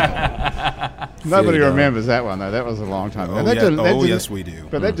 Nobody Feel you, remembers that one, though. That was a long time ago. Oh, That yeah. didn't- that Oh, didn't- yes, we do.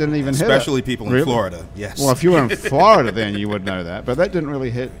 But that didn't even hit Especially us. people in Really? Florida. Yes. Well, if you were in Florida, then you would know that. But that didn't really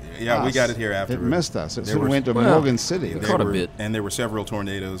hit Yeah, we us. got it here It afterwards. missed us. It There sort of was- went to well, Morgan City. Caught a bit. And there were several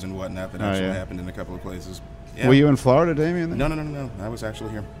tornadoes and whatnot that Oh, actually yeah. happened in a couple of places. Yeah. Were you in Florida, Damien? No. I was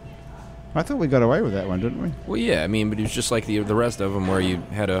actually here. I thought we got away with that one, didn't we? Well, yeah, but it was just like the rest of them, where you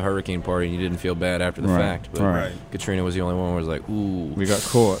had a hurricane party and you didn't feel bad after the Right, fact. But right. Katrina was the only one where it was like, ooh, We got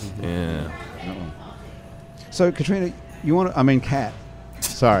caught. yeah. So, Katrina, you want to... I mean, Kat.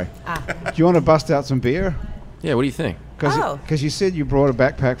 Sorry. Ah. Do you want to bust out some beer? Yeah, what do you think? Oh. Because you said you brought a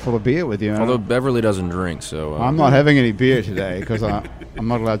backpack full of beer with you. and Although Beverly doesn't drink, so I'm not having any beer today because I'm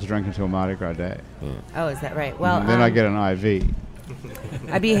not allowed to drink until Mardi Gras Day. Oh, is that right? Well, And then I get an IV.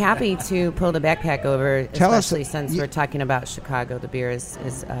 I'd be happy to pull the backpack over, Tell us- especially since you- we're talking about Chicago. The beer is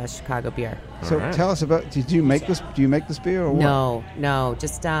Chicago beer. So right. tell us about... Did you make this? Do you make this beer or what? No,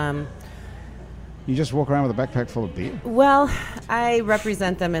 just You just walk around with a backpack full of beer? well, I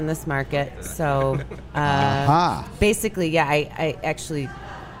represent them in this market, so Aha. basically, yeah, I actually,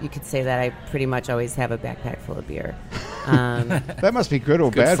 you could say that I pretty much always have a backpack full of beer. That must be good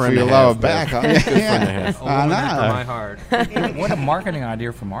or Good bad for friend your to lower have, back. Bev. Huh? Good friend to have. A woman after my I heart. What a marketing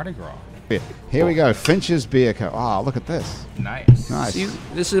idea for Mardi Gras. know. Here we go. Finch's Beer Co. Oh, look at this. Nice. Nice. See,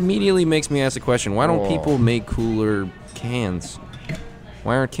 this immediately makes me ask the question: why don't Oh. people make cooler cans?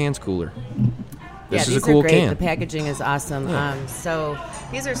 Why aren't cans cooler? This Yeah, is these a cool are great. can. The packaging is awesome. So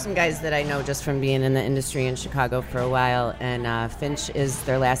these are some guys that I know just from being in the industry in Chicago for a while, and Finch is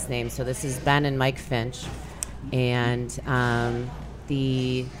their last name. So this is Ben and Mike Finch, and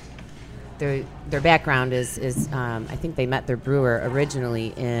the their background is I think they met their brewer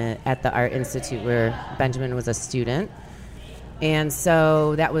originally at the Art Institute where Benjamin was a student. And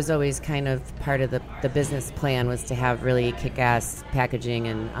so that was always kind of part of the business plan, was to have really kick-ass packaging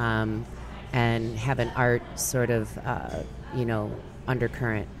and have an art sort of,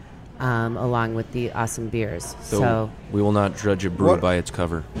 undercurrent along with the awesome beers. So we will not judge a brew by its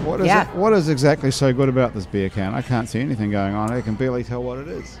cover. What is exactly so good about this beer can? I can't see anything going on. I can barely tell what it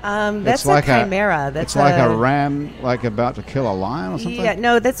is. That's like a chimera. It's like a ram, like about to kill a lion or something? Yeah,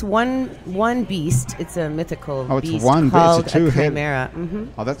 no, that's one beast. It's a mythical beast. It's one called beast. It's a two-head. chimera. Mm-hmm.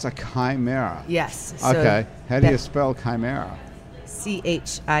 Oh, that's a chimera. Yes. Okay. How do you spell chimera?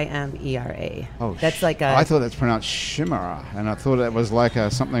 Chimera. Oh, that's like a. I thought that's pronounced chimera, and I thought it was like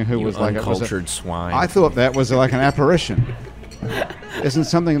something who was like uncultured swine. I thought that was like an apparition. Isn't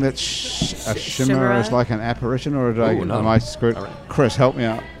something that a chimera is like an apparition, or am I screwed? Right. Chris, help me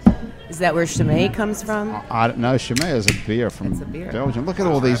out. Is that where Chimay comes from? I don't know. Chimay is a beer from Belgium. Look at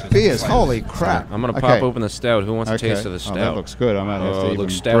all these beers. Holy crap. I'm going to pop open the stout. Who wants a taste of the stout? That looks good. I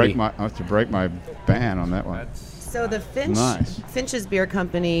might have to break my ban on that one. So the Finch's Beer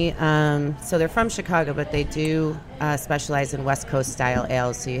Company, so they're from Chicago, but they do specialize in West Coast style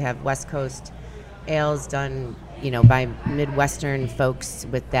ales. So you have West Coast ales done, by Midwestern folks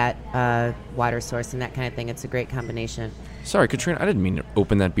with that water source and that kind of thing. It's a great combination. Sorry, Katrina, I didn't mean to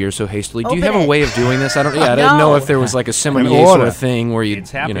open that beer so hastily. Do you have a way of doing this? I didn't know if there was like a sommelier sort of thing where you.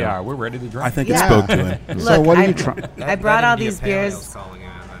 It's happy hour. We're ready to drink. I think it spoke to him. Look, so what are you trying? I brought all these beers.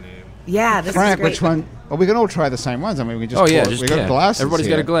 Yeah, this Frank, is great. which one? Well, we can all try the same ones. I mean, we can just. We got glasses. Everybody's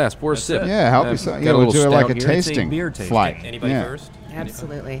here. got a glass. Pour a sip. Yeah, help yourself. Yeah, we'll do like a tasting flight. Anybody first?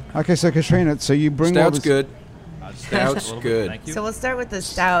 Absolutely. Okay, so Katrina, so you bring Stout's good. Stout's good. Thank you. So we'll start with the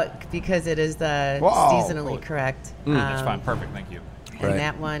stout because it is the seasonally correct. That's fine. Perfect. Thank you. And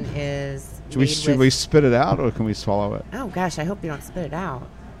that one is. Should we spit it out or can we swallow it? Oh gosh, I hope you don't spit it out.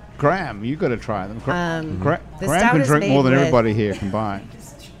 Graham, you got to try them. Graham stout can is drink more than made everybody here combined.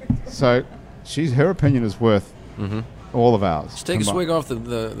 So, her opinion is worth all of ours. Just take a swig off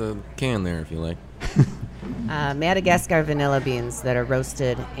the can there if you like. Madagascar vanilla beans that are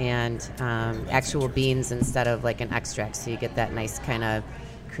roasted and actual beans instead of like an extract, so you get that nice kind of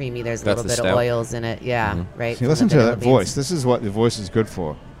creamy. There's a little bit of oils in it. Yeah, right. See, listen to that voice. This is what the voice is good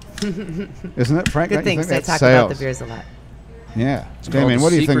for, isn't it, Frank? Good things. I talk about the beers a lot. Yeah, Damien, what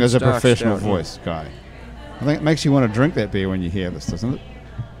do you think as a professional voice guy? I think it makes you want to drink that beer when you hear this, doesn't it?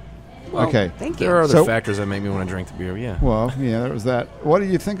 Well, okay. Thank you. There are other factors that make me want to drink the beer, yeah. Well, yeah, there was that. What do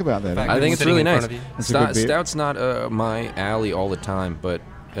you think about that? I think it's really nice. Stout's not my alley all the time, but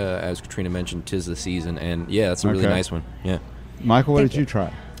as Katrina mentioned, 'tis the season, and yeah, it's a really nice one. Yeah. Michael, what did you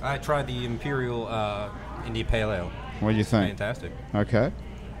try? I tried the Imperial India Pale Ale. What do you think? Fantastic. Okay.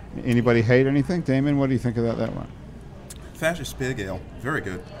 Anybody hate anything? Damon, what do you think about that one? Fascist Pig Ale. Very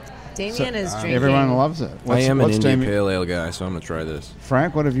good. Damien is drinking. Everyone loves it. I am an India Pale Ale guy, so I'm going to try this.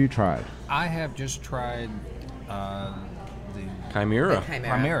 Frank, what have you tried? I have just tried the Chimera.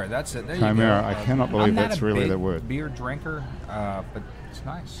 Chimera. That's it. There Chimera. you go. I cannot believe that's really the word. I'm not a big beer drinker, but it's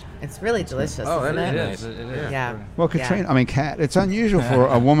nice. It's really delicious. Oh, isn't it it? is. It is. Yeah. Well, Katrina, I mean, Kat, it's unusual for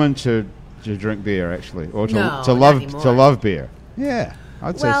a woman to drink beer, actually, or to not love beer. Yeah,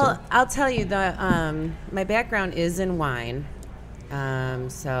 I'd say so. Well, I'll tell you my background is in wine,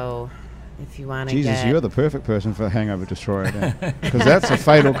 so if you want to Jesus, you're the perfect person for the Hangover Destroyer then. Because that's a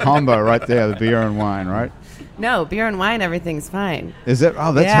fatal combo right there, the beer and wine, right? No, beer and wine, everything's fine. Is it?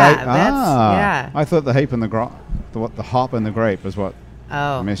 Oh, that's yeah. I thought the hop and the hop and the grape was what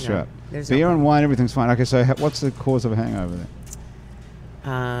messed you up. Beer and wine, everything's fine. Okay, so what's the cause of a hangover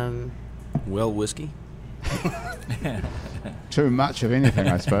then? Well, whiskey. Too much of anything,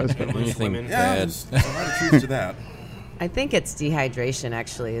 I suppose. But anything Yeah, bad. there's a lot of truth to that. I think it's dehydration,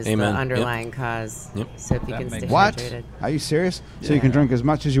 actually, is the underlying cause. Yep. So if you can stay what? hydrated. Are you serious? So you can drink as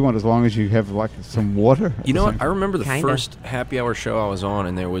much as you want as long as you have like some water? You know what? I remember the first happy hour show I was on,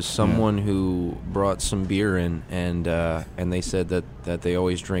 and there was someone who brought some beer in, and they said that they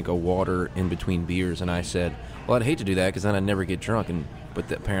always drink a water in between beers, and I said, well, I'd hate to do that because then I'd never get drunk,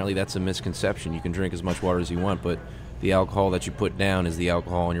 but apparently that's a misconception. You can drink as much water as you want, but the alcohol that you put down is the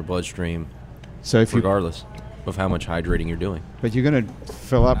alcohol in your bloodstream, regardless of how much hydrating you're doing. But you're going to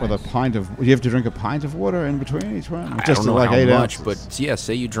fill up with a pint of... You have to drink a pint of water in between each one? I don't know like how 8 much, ounces. But yeah,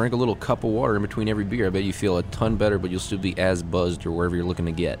 say you drink a little cup of water in between every beer. I bet you feel a ton better, but you'll still be as buzzed or wherever you're looking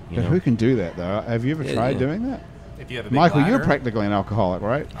to get. But who can do that, though? Have you ever tried doing that? If you have a big Michael, bladder, you're practically an alcoholic,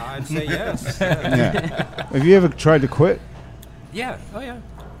 right? I'd say yes. Yeah. Have you ever tried to quit? Yeah. Oh, yeah.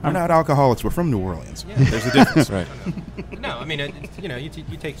 We're not alcoholics. We're from New Orleans. Yeah. There's a difference. Right. No, I mean,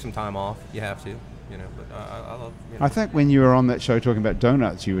 you take some time off. You have to, but I love, I think when you were on that show talking about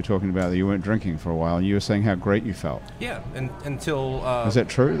donuts, you were talking about that you weren't drinking for a while, and you were saying how great you felt. Yeah, and until... Is that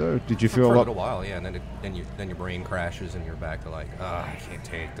true, though? Did you feel for a a lot... little while, yeah, and then your brain crashes and you're back to like, I can't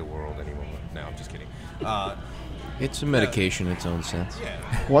take the world anymore. No, I'm just kidding. It's a medication in its own sense. Yeah.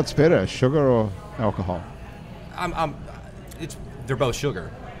 What's better, sugar or alcohol? They're both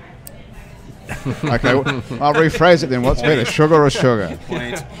sugar. Okay, I'll rephrase it then. What's better, sugar or sugar?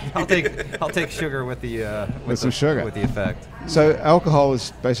 I'll take sugar with the With some sugar. with the effect. So alcohol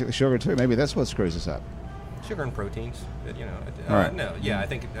is basically sugar too. Maybe that's what screws us up. Sugar and proteins, Right. No, yeah, I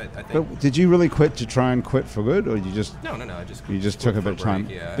think. But did you really quit to try and quit for good, or you just No. you just took a bit of time?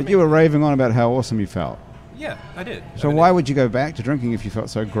 break, yeah. But you were raving on about how awesome you felt. Yeah, I did. So why would you go back to drinking if you felt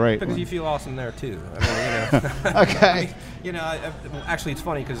so great? Because you feel awesome there too. I mean, Okay. Actually, it's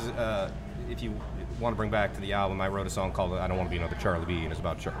funny because if you want to bring back to the album, I wrote a song called "I Don't Want to Be Another Charlie B," and it's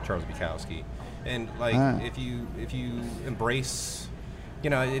about Charles Bukowski. And if you embrace,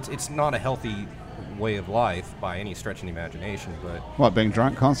 it's not a healthy way of life by any stretch of the imagination, but What, being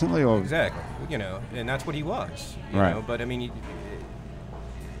drunk constantly, or exactly, and that's what he was. Right. But I mean,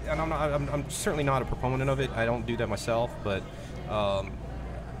 and I'm certainly not a proponent of it. I don't do that myself, but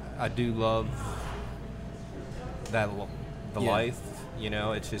I do love the life.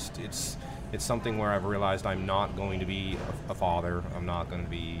 It's something where I've realized I'm not going to be a father. I'm not going to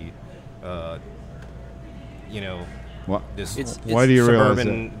be, what? this. Why do you realize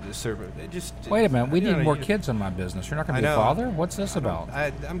that? Just Wait a minute, we need more you- kids in my business. You're not going I to be a know. father? What's this about?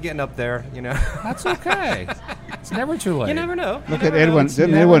 I'm getting up there. That's okay. It's never too late. You never know. Look You at never know. Edwin. It's-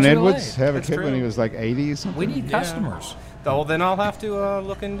 Didn't never Edwin too Edwards late. have a That's kid when true. he was like 80 or something? We need customers. Oh, then I'll have to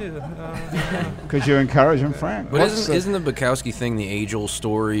look into. Could you encourage him, Frank? But What's isn't the Bukowski thing the age-old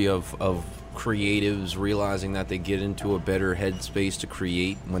story of creatives realizing that they get into a better headspace to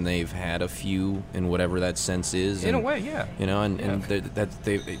create when they've had a few in whatever that sense is? In a And, way, yeah. and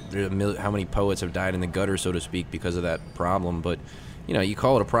how many poets have died in the gutter, so to speak, because of that problem. But you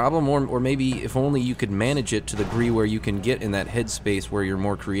call it a problem, or maybe if only you could manage it to the degree where you can get in that headspace where you're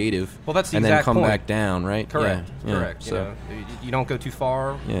more creative. Well, that's the and then exact come point. back down, right? Correct. Yeah, Correct. So You don't go too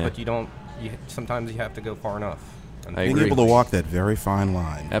far, Yeah. but you don't. Sometimes you have to go far enough. I Being agree. able to walk that very fine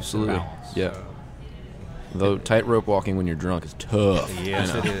line. Absolutely. Balance. Yeah. Though tightrope walking when you're drunk is tough.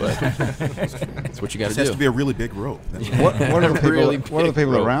 Yes, it is. But that's what you got This to has do. to be a really big rope. That's what do the people, Really what do the big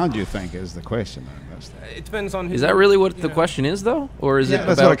people rope. around you think is the question? Though, mostly? It depends on who. Is that really what the question is, though, or is it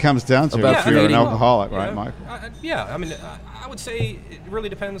That's about what it comes down to. about If you're an creating- alcoholic, Yeah. right, Mike? Yeah, I mean, I would say it really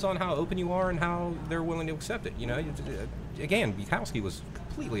depends on how open you are and how they're willing to accept it. Again, Bukowski was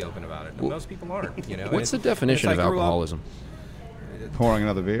completely open about it. And most people aren't. What's the And definition it's of like grew up- alcoholism? Pouring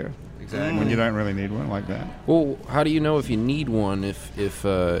another beer Exactly. when you don't really need one like that. Well, how do you know if you need one? If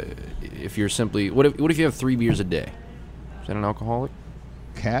you're simply what if you have 3 beers a day? Is that an alcoholic?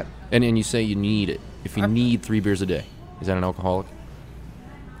 Cat? And you say you need it. If you need 3 beers a day, is that an alcoholic?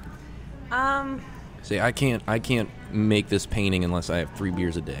 Say I can't make this painting unless I have 3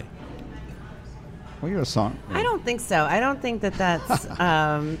 beers a day. Well, you're a song. I don't think so. I don't think that that's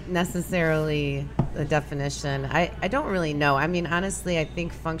necessarily the definition. I don't really know. I mean, honestly, I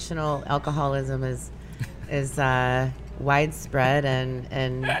think functional alcoholism is widespread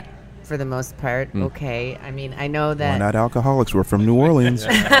and for the most part okay. I mean, I know We're that not alcoholics. We're from New Orleans.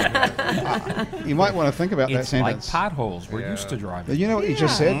 You might want to think about that It's like sentence. potholes. We're used to driving. You know what you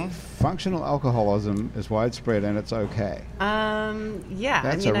just Yeah. said? Functional alcoholism is widespread and it's okay. yeah.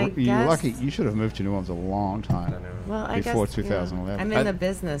 That's I mean, I you're guess, lucky. You should have moved to New Orleans a long time well, I before guess, 2011. I'm in the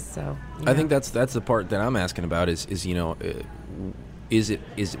business, so I think that's the part that I'm asking about is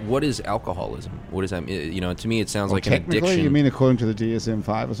what is alcoholism? What is that? To me, it sounds Well, like an technically, addiction. you mean according to the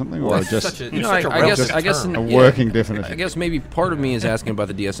DSM-5 or something, or Well, it's just such a, You know, such a I guess relative term. a working definition? I guess maybe part of me is asking about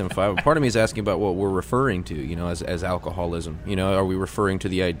the DSM-5. Part of me is asking about what we're referring to, as alcoholism. Are we referring to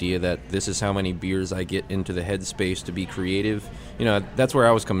the idea that this is how many beers I get into the headspace to be creative? That's where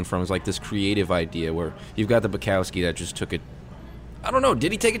I was coming from. Is like this creative idea where you've got the Bukowski that just took it. I don't know.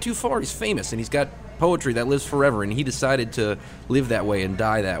 Did he take it too far? He's famous and he's got poetry that lives forever, and he decided to live that way and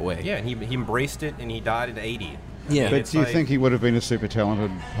die that way. Yeah, and he embraced it, and he died at 80. Yeah. But it's do you like- think he would have been a super talented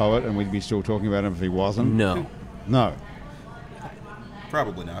poet and we'd be still talking about him if he wasn't? No. No.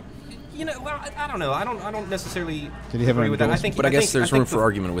 Probably not. Well, I don't know. I don't necessarily Did he have agree an with that. endorsement? But I guess there's room for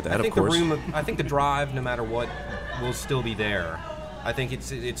argument with that, I think of course. I think the drive, no matter what, will still be there. I think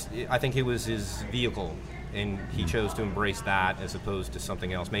I think it was his vehicle, and he chose to embrace that as opposed to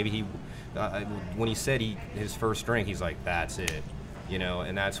something else. Maybe he, when he said his first drink, he's like, "That's it." You know,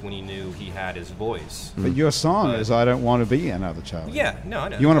 and that's when he knew he had his voice. But your song is "I Don't Want to Be Another Child." Yeah, no, I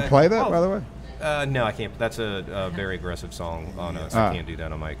know. You want to play that, by the way? No, I can't. That's a very aggressive song on us. I can't do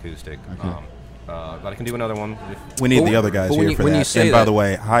that on my acoustic. Okay. But I can do another one. We need the other guys but when here you- for when you that. say And by that- the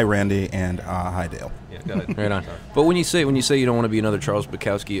way, hi Randy and hi Dale. Yeah, go ahead. Right on. But when you say you don't want to be another Charles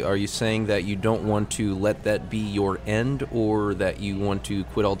Bukowski, are you saying that you don't want to let that be your end, or that you want to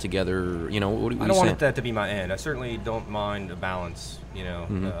quit altogether? You know, what are you I don't saying? want that to be my end. I certainly don't mind a balance. You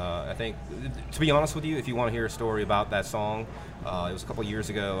know, I think, to be honest with you, if you want to hear a story about that song, it was a couple years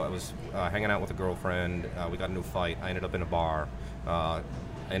ago. I was hanging out with a girlfriend. We got into a fight. I ended up in a bar. I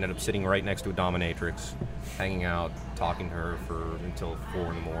ended up sitting right next to a dominatrix, hanging out, talking to her until 4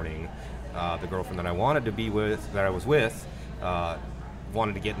 in the morning. The girlfriend that I wanted to be with, that I was with,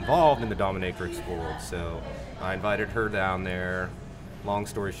 wanted to get involved in the dominatrix world. So I invited her down there. Long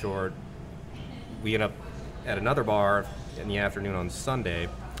story short, we ended up at another bar in the afternoon on Sunday,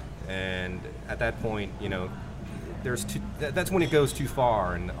 and at that point, you know, that's when it goes too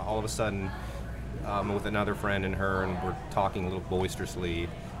far, and all of a sudden, I'm with another friend and her, and we're talking a little boisterously,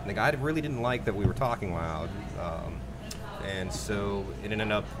 and the guy really didn't like that we were talking loud, and so it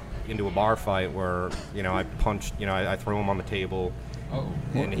ended up into a bar fight where, you know, I punched, you know, I threw him on the table. Oh.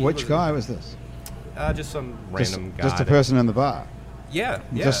 And he Which guy was this? Just some random guy. Just a that- person in the bar. Yeah,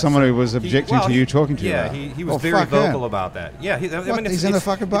 yeah. Just someone who was objecting to you talking to you. Yeah, loud. he was Oh, very fuck vocal him. about that. Yeah, What? He's in a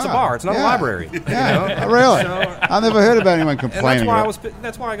fucking bar. It's a bar. It's not Yeah. a library. Yeah, You know? really. So- I never heard about anyone And complaining.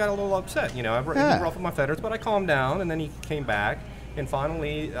 that's why I got a little upset. You know, I Yeah. ruffled my feathers, but I calmed down, and then he came back, and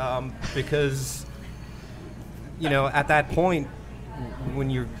finally, because, you know, at that point, when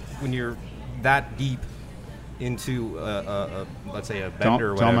you're that deep into let's say a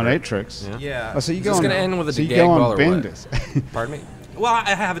bender or whatever. Dominatrix. Yeah. Oh, so you Is go this on, gonna end with a so you gag go ball on or what? benders. Pardon me. Well, I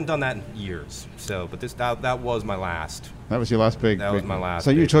haven't done that in years. So, but that was my last. That was your last big. That was big my one. last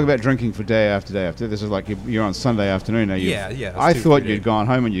So you big talk one. about drinking for day after day after. This is like you're on Sunday afternoon now. Yeah, yeah, it's I 2-3 thought days. you'd gone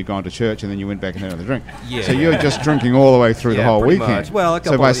home and you'd gone to church and then you went back and had another drink. Yeah, So yeah. you're just drinking all the way through the Yeah, whole pretty weekend. much. Well, a so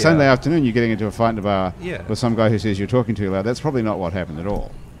couple- by yeah. Sunday afternoon you're getting into a fight in a bar Yeah. with some guy who says you're talking too loud. That's probably not what happened at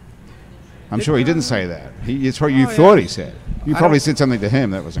all. I'm sure he didn't say that. It's what you thought he said. You I probably don't- said something to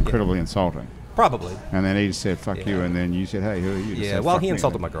him that was incredibly insulting. Probably. And then he said, fuck you, Yeah. and then you said, hey, who are you? to Yeah. say, Well, "Fuck he me"?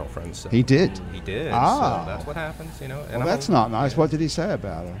 insulted my girlfriend. So. He did? He did. Ah. So that's what happens, you know. And Well, I'm that's a- not nice. What did he say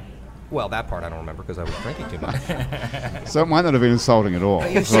about her? Well, that part I don't remember because I was drinking too much. So it might not have been insulting at all.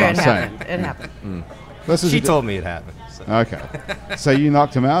 You're is sure what it I'm saying. happened. It happened. This is She a di- told me it happened. So. Okay. So you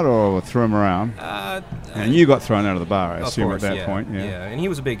knocked him out or threw him around? And you got thrown out of the bar, I Of assume, course, at that yeah. point. Yeah. Yeah, and he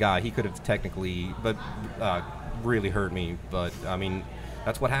was a big guy. He could have technically, but really hurt me. But I mean,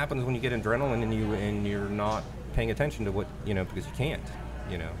 that's what happens when you get adrenaline and you're not paying attention to what you know because you can't.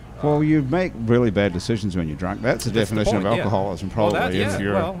 You know. Well, you make really bad decisions when you're drunk. That's the That's the definition of point, yeah. alcoholism, Well, probably. that- if yeah.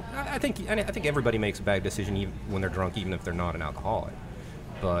 you're, Well, I think everybody makes a bad decision even when they're drunk, even if they're not an alcoholic.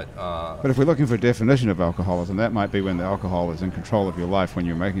 But but if we're looking for a definition of alcoholism, that might be when the alcohol is in control of your life when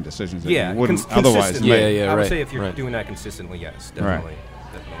you're making decisions that yeah, you wouldn't cons- otherwise consistently. make. Yeah, yeah. I would right, say if you're right. doing that consistently, yes, Right. definitely.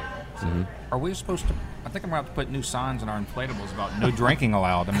 Definitely. Are we supposed to? I think I'm going to have to put new signs on our inflatables about no drinking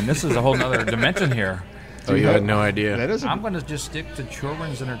allowed. I mean, this is a whole other dimension here. Oh, you had no idea. That is a, I'm going to just stick to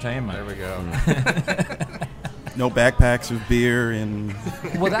children's entertainment. There we go. No backpacks of beer and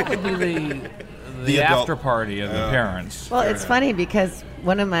Well, that would be the The adult- after party of the parents. Well, it's funny because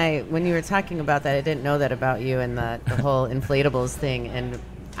when you were talking about that, I didn't know that about you and the whole inflatables thing. And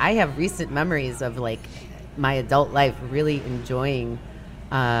I have recent memories of like my adult life really enjoying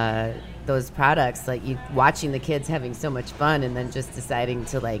those products, like you watching the kids having so much fun, and then just deciding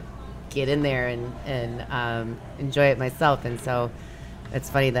to like get in there and enjoy it myself. And so it's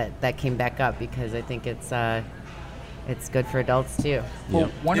funny that came back up because I think it's good for adults too. Well,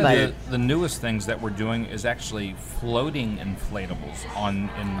 one But- of the newest things that we're doing is actually floating inflatables in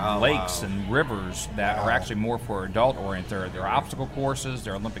Oh, lakes wow. and rivers that are actually more for adult oriented. They're obstacle courses,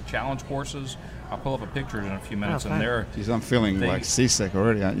 they're Olympic challenge courses. I'll pull up a picture in a few minutes, fun. and they're Geez, I'm feeling They- like seasick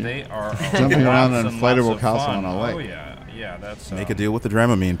already, aren't you? they are Jumping around lots an and inflatable lots of castle fun. on a lake. Oh yeah, that's make a deal with the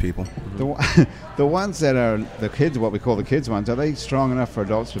Dramamine people. The ones that are the kids, what we call the kids ones, are they strong enough for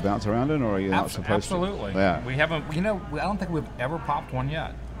adults to bounce around in, or are you not supposed absolutely. to? Yeah. We haven't. I don't think we've ever popped one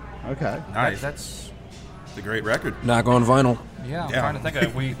yet. Okay. Nice. That's. It's a great record. Knock on vinyl. Yeah, I'm Yeah. trying to think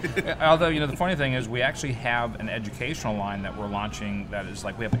of it. Although, the funny thing is we actually have an educational line that we're launching that is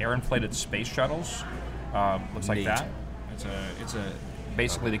like we have air-inflated space shuttles. Looks like Neat. that. It's a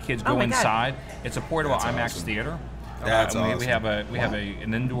basically the kids Oh go my God. inside. It's a portable That's IMAX awesome. theater. That's and we awesome. have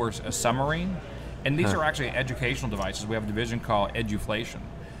an indoor submarine, and these are actually educational devices. We have a division called Eduflation.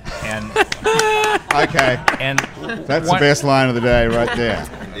 And Okay, and that's one, the best line of the day right there.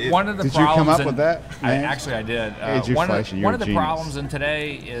 One of the Did you problems come up in- with that, Nance? Actually, I did. Eduflation, One you're of a the genius. problems in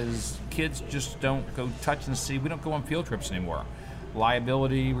today is kids just don't go touch and see. We don't go on field trips anymore.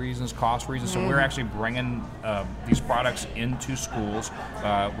 Liability reasons, cost reasons. So we're actually bringing these products into schools.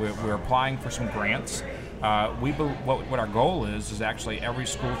 We're applying for some grants. What our goal is actually every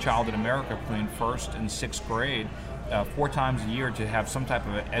school child in America between 1st and 6th grade 4 times a year to have some type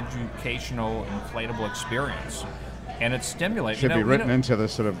of an educational inflatable experience. And it's stimulating. Should be written into the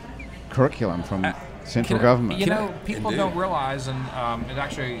sort of curriculum from central government. People don't realize, and it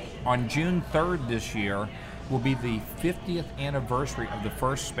actually on June 3rd this year will be the 50th anniversary of the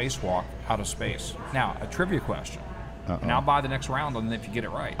first spacewalk out of space. Now, a trivia question. And I'll buy the next round on if you get it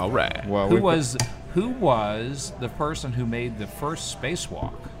right. All right. Well, Who was the person who made the first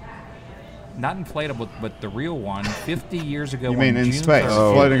spacewalk? Not inflatable, but the real one, 50 years ago. You mean on in June space,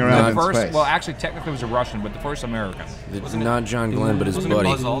 3rd. floating around The in first, space? Well, actually, technically it was a Russian, but the first American. Not John Glenn, but his Wasn't it buddy.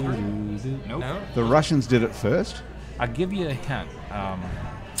 Buzz Aldrin? Nope. No? The Russians did it first? I'll give you a hint.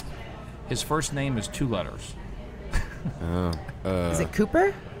 His first name is 2 letters. Is it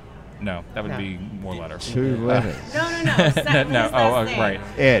Cooper? No, that would No. be more letters. 2 letters. No, right.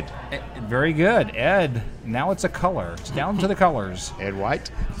 Ed. Very good, Ed. Now it's a color. It's down to the colors. Ed White?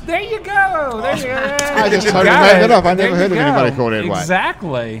 There you go. There you go. I just You totally got made it. that up. I There never you heard of anybody go. called Ed White.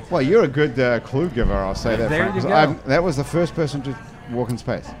 Exactly. Well, you're a good clue giver, I'll say that. There Frank, you 'cause go. that was the first person to walk in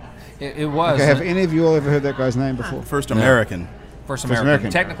space. It was. Okay, have any of you all ever heard that guy's name before? First American. First First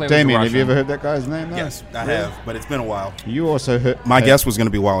American. Technically, it was Damien, a have you ever Russian. heard that guy's name? Though? Yes, I have, but it's been a while. You also heard. My guess was going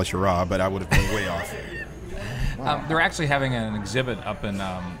to be Wallace Schirra, but I would have been way off. They're actually having an exhibit up in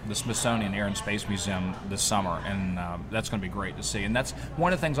the Smithsonian Air and Space Museum this summer, and that's going to be great to see. And that's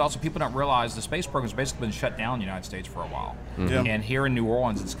one of the things also people don't realize the space program's basically been shut down in the United States for a while. Yeah. And here in New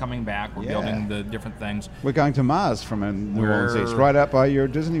Orleans, it's coming back. We're Yeah. building the different things. We're going to Mars from New Orleans East, We're- right up by your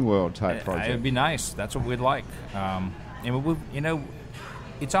Disney World type It project. would be nice. That's what we'd like. And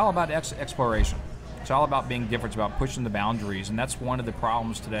it's all about exploration. It's all about being different. It's about pushing the boundaries, and that's one of the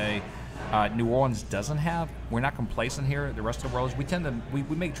problems today. New Orleans doesn't have. We're not complacent here. The rest of the world is. We tend to we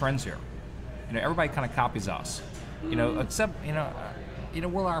make trends here. Everybody kind of copies us. Except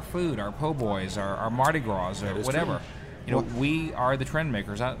we're our food, our po' boys, our Mardi Gras, or whatever. We are the trend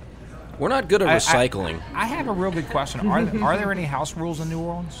makers. We're not good at recycling. I have a real big question. Are there any house rules in New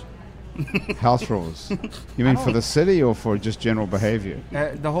Orleans? House rules. You mean for the city or for just general behavior?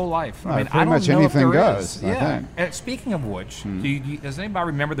 The whole life. No, I pretty don't much know anything if there goes, is. I Yeah. think. And speaking of which, does anybody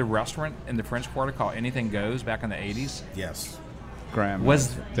remember the restaurant in the French Quarter called Anything Goes back in the 80s? Yes. Graham.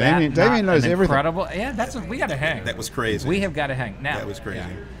 Was Damien that knows an everything. incredible? Yeah, we got to hang. That was crazy. We have got to hang. Now, That was crazy.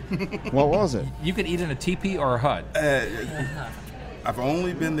 What was it? you could eat in a teepee or a hut. I've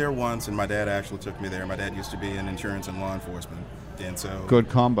only been there once, and my dad actually took me there. My dad used to be in insurance and law enforcement, and so Good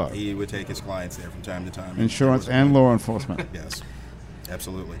combo. he would take his clients there from time to time. Insurance There was- and law enforcement. Yes,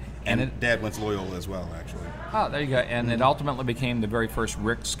 absolutely. And And Dad went to Loyola as well, actually. Oh, there you go. And it ultimately became the very first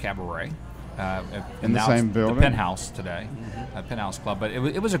Rick's Cabaret. In the now same it's building? The Penthouse today, Penthouse Club. But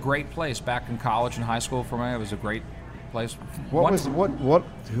it was a great place back in college and high school for me. It was a great place.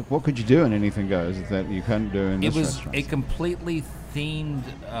 What could you do in Anything Goes that you couldn't do in It this was restaurant? a completely themed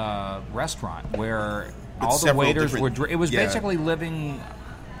restaurant where all the several waiters were. different- It was yeah. basically living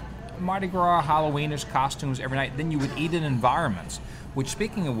Mardi Gras, Halloweenish costumes every night. Then you would eat in environments. Which,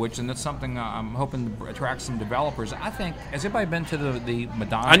 speaking of which, and that's something I'm hoping to attract some developers. I think has anybody been to the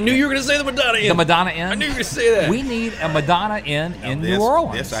Madonna? I knew you were going to say the Madonna Inn. The Madonna Inn. I knew you were going to say that. We need a Madonna Inn in This- New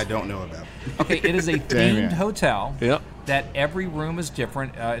Orleans. This I don't know about. Okay, it is a Damien. themed hotel. Yep. That every room is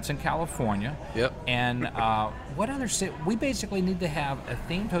different. It's in California. Yep. And what other city? We basically need to have a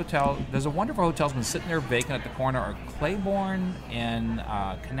themed hotel. There's a wonderful hotel that's been sitting there vacant at the corner of Claiborne and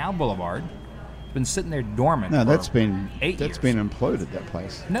Canal Boulevard. Been sitting there dormant. No, for that's been 8 that's years. been imploded. That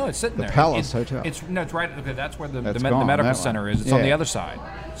place. No, it's sitting The there. Palace It's- Hotel. It's right. Okay, that's where the That's the gone, medical that one. center is. It's on Yeah. the other side.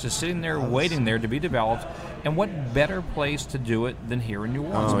 It's just sitting there, waiting there to be developed. And what better place to do it than here in New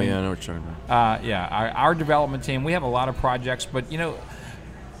Orleans? Oh, I mean, yeah, I know what you're talking about. our development team. We have a lot of projects, but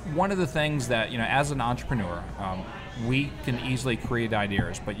one of the things that as an entrepreneur, we can easily create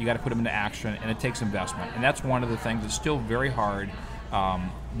ideas, but you got to put them into action, and it takes investment. And that's one of the things that's still very hard.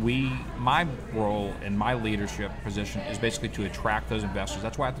 My role in my leadership position is basically to attract those investors.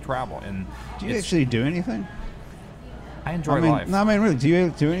 That's why I have to travel. And Do you actually do anything? I enjoy I mean, life. no, I mean really. Do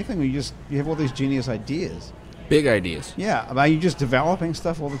you do anything? Or you have all these genius ideas? Big ideas. Yeah. Are you just developing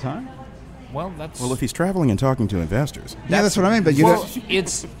stuff all the time? Well, that's Well, if he's traveling and talking to investors, Yeah, that's what I mean. But you well, don't.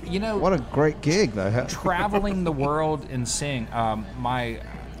 it's What a great gig, though. traveling the world and seeing.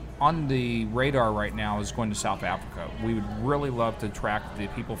 on the radar right now is going to South Africa. We would really love to track the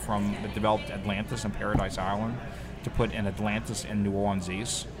people that developed Atlantis and Paradise Island to put an Atlantis in New Orleans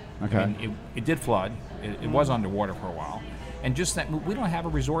East. Okay. I mean, it did flood. It was underwater for a while. And just that, we don't have a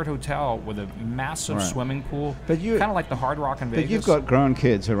resort hotel with a massive Right. swimming pool, But you- kind of like the Hard Rock in Vegas. But you've got grown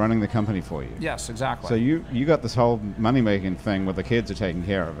kids who are running the company for you. Yes, exactly. So you got this whole money-making thing where the kids are taking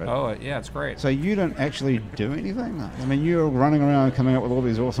care of it. Oh, yeah, it's great. So you don't actually do anything? I mean, you're running around coming up with all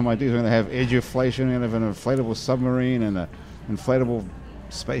these awesome ideas. We're going to have eduflation, we're going to have an inflatable submarine and an inflatable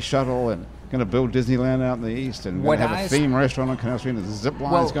space shuttle, and going to build Disneyland out in the east, and we're going to have a theme restaurant on Canal Street, and there's zip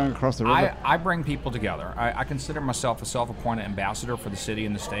lines going across the river. I bring people together. I consider myself a self-appointed ambassador for the city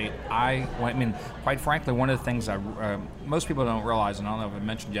and the state. I mean, quite frankly, one of the things most people don't realize, and I don't know if I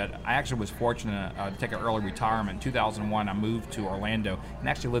mentioned yet, I actually was fortunate to take an early retirement. In 2001, I moved to Orlando and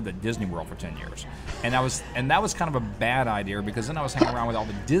actually lived at Disney World for 10 years. And that was kind of a bad idea, because then I was hanging around with all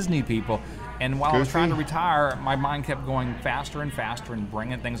the Disney people, and while I was trying to retire, my mind kept going faster and faster and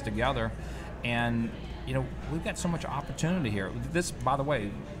bringing things together. And, we've got so much opportunity here. This, by the way,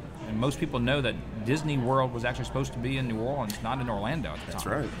 and most people know that Disney World was actually supposed to be in New Orleans, not in Orlando at the time. That's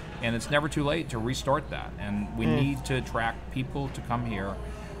right. And it's never too late to restart that. And we need to attract people to come here.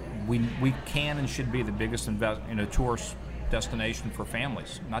 We can and should be the biggest tourist destination for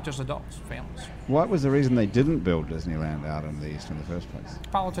families, not just adults, families. What was the reason they didn't build Disneyland out in the east in the first place?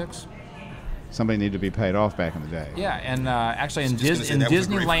 Politics. Somebody needed to be paid off back in the day. Yeah, and actually in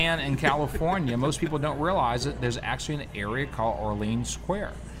Disneyland in California, most people don't realize it, there's actually an area called Orleans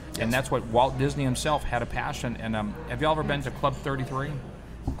Square. Yes. And that's what Walt Disney himself had a passion. And have you all ever been to Club 33?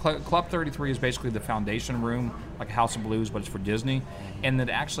 Club 33 is basically the foundation room, like a House of Blues, but it's for Disney. And it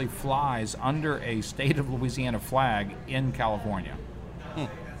actually flies under a state of Louisiana flag in California.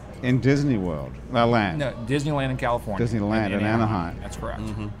 In Disney World? Land? No, Disneyland in California. Disneyland in Anaheim. That's correct.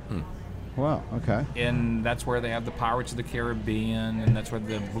 Mm-hmm. Wow, okay. And that's where they have the Pirates of the Caribbean, and that's where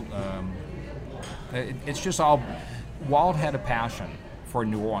it's just all... Walt had a passion for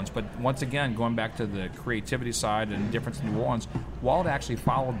New Orleans, but once again, going back to the creativity side and the difference in New Orleans, Walt actually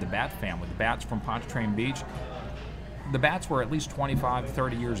followed the Bat family, the Bats from Pontchartrain Beach. The Bats were at least 25 to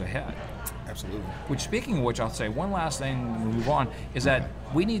 30 years ahead. Absolutely. Which, speaking of which, I'll say one last thing when we move on, is that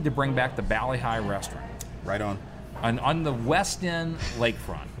we need to bring back the Bali High restaurant. Right on. On the West End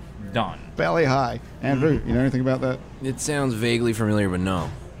lakefront. Done. Belly High. Andrew, you know anything about that? It sounds vaguely familiar, but no.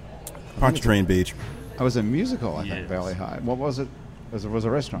 Pontchartrain Beach. It was a musical, I think, Belly High. What was it? It was a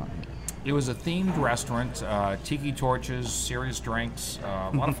restaurant. It was a themed restaurant, tiki torches, serious drinks,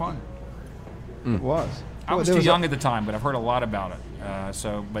 a lot of fun. It was. I was too young at the time, but I've heard a lot about it.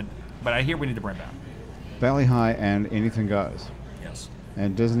 But I hear we need to bring it back. Belly High and Anything Goes. Yes.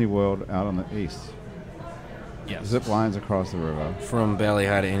 And Disney World out on the east. Yes. Zip lines across the river. From Belly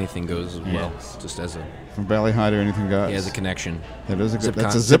High to Anything Goes as well, just as a... From Belly High to Anything Goes. Yeah, as a connection. That is a good...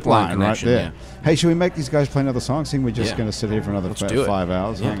 That's a zip line right there. Yeah. Hey, should we make these guys play another song? Seeing we're just going to sit here for another 5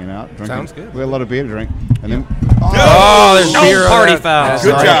 hours hanging out, drinking. Sounds good. We got a lot of beer to drink. And then... Oh, there's beer. Party foul.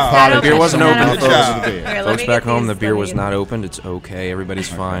 Good job. The beer wasn't open. Good job. Folks back home, the beer was not opened. It's okay. Everybody's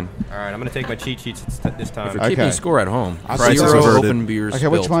fine. All right, I'm going to take my cheat sheets this time. If you're keeping score at home, Price 0 averted. open beers. Okay,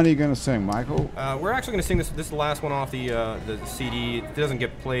 which one are you going to sing, Michael? We're actually going to sing this. This is the last one off the CD. It doesn't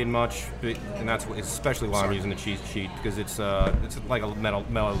get played much, and that's especially why I'm using the cheat sheet, because it's like a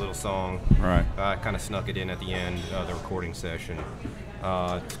mellow little song. Right. I kind of snuck it in at the end of the recording session.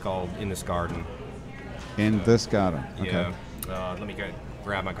 It's called "In This Garden." In This Garden. Okay. Yeah. Let me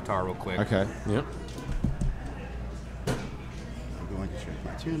grab my guitar real quick. Okay. Yep. I'm going to check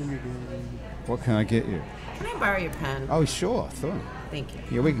my tuning again. What can I get you? Can I borrow your pen? Oh, sure. Thank you.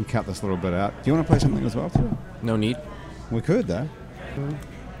 Yeah, we can cut this little bit out. Do you want to play something as well, too? No need. We could, though.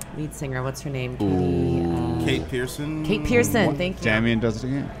 Lead singer, what's her name? Kate Pearson. Kate Pearson, thank you. Damien does it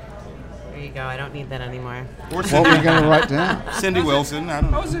again. There you go. I don't need that anymore. Or What were you going to write down? Cindy Wilson. I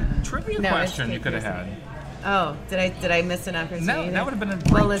don't know. That was a trivia No, question it's you could have had. Oh, did I miss an opportunity? No, that would have been a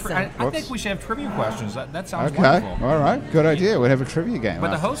Well, great listen. I think we should have trivia questions. That sounds Okay. wonderful. All right. Good idea. We'd have a trivia game. But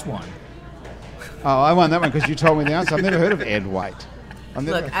the after. host won. Oh, I won that one because you told me the answer. I've never heard of Ed White.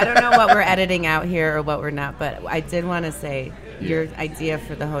 Look, I don't know what we're editing out here or what we're not, but I did want to say your idea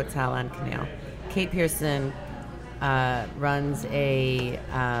for the hotel on Canal. Kate Pearson runs a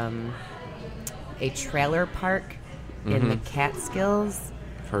trailer park in the Catskills.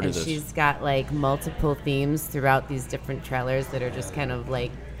 Heard and of this. she's got like multiple themes throughout these different trailers that are just kind of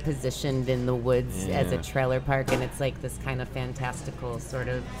like positioned in the woods as a trailer park, and it's like this kind of fantastical sort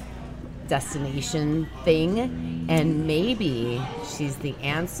of destination thing, and maybe she's the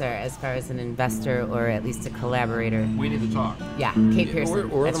answer as far as an investor or at least a collaborator. We need to talk. Yeah, Kate Pearson.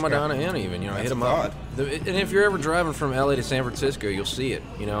 Or That's the Madonna Ann even, hit them thought. up. And if you're ever driving from LA to San Francisco, you'll see it.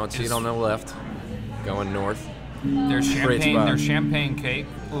 See it on the left, going north. There's Great champagne. spot. There's champagne cake.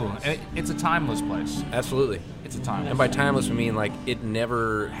 Ooh, it's a timeless place. Absolutely. It's a timeless. And by timeless, we mean like it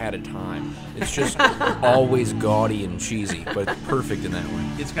never had a time. It's just always gaudy and cheesy, but it's perfect in that way.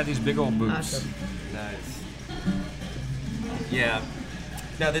 It's got these big old boots. Awesome. Nice. Yeah.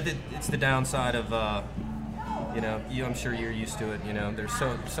 No, it's the downside of, I'm sure you're used to it. There's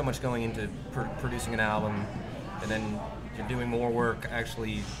so much going into producing an album, and then you're doing more work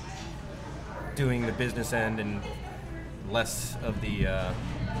actually doing the business end and less of the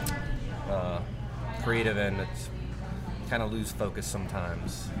creative end. It's kind of lose focus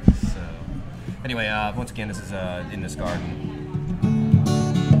sometimes. So, anyway, once again, this is In This Garden.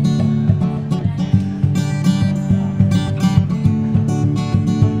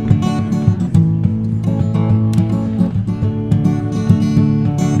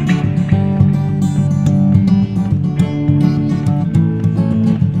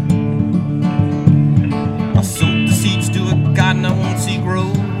 I sowed the seeds to a garden I won't see grow.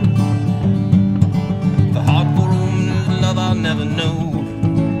 The heart for whom is love I'll never know.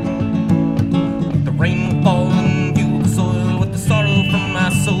 The rain will fall and fuel the soil with the sorrow from my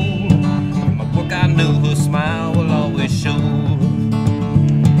soul. In my work I know her smile will always show.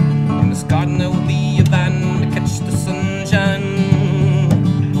 In this garden there will be a vine to catch the sunshine.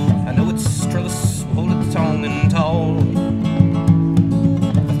 I know its trellis will hold it strong and tall.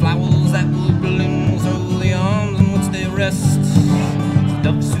 The flowers that will bloom will throw the arms in which they rest. The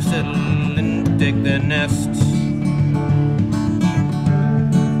doves who settle and dig their nests.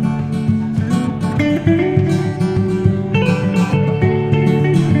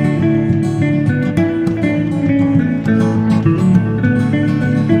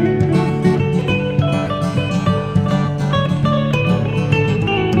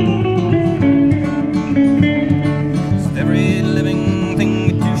 Every living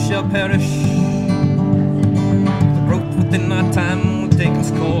thing that you shall perish. The growth within our time will take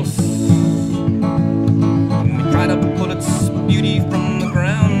its course. And we try to pull its beauty from the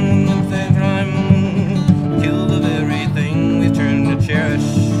ground with their crime. Kill the very thing we turn to cherish.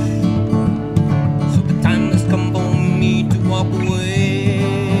 So the time has come for me to walk away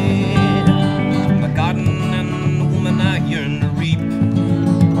from the garden and the woman I yearn to reap.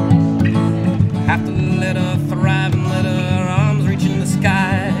 Have to let her thrive and let her arms reach in the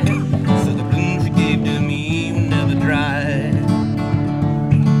sky, so the blooms she gave to me will never dry.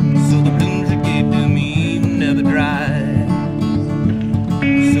 So the blooms she gave to me will never dry.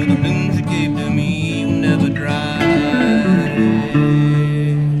 So the blooms she gave to me will never dry.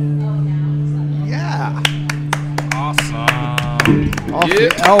 Yeah. Awesome. Off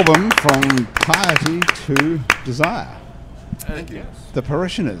the album From Piety to Desire. Thank you. The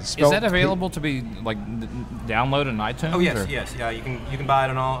Parishioners. Is spelled that available to be downloaded on iTunes? Oh yes, or? yes, yeah. You can buy it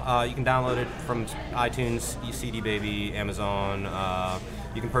on all. You can download it from iTunes, CD Baby, Amazon.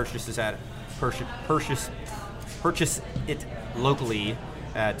 You can purchase this at purchase it locally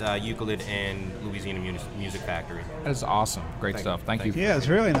at Euclid and Louisiana Music Factory. That is awesome. Great stuff. Thank you. Yeah, it's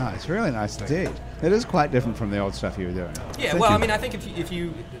really nice. Really nice indeed. It is quite different from the old stuff you were doing. Yeah, Thank well, you. I mean, I think if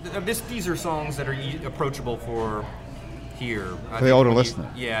you these are songs that are approachable for here. For the older listener.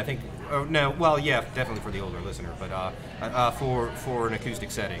 Yeah, I think. Oh, no, well, yeah, definitely for the older listener, but for an acoustic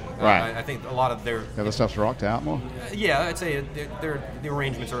setting, Right. I think a lot of their The other stuff's rocked out more. yeah, I'd say the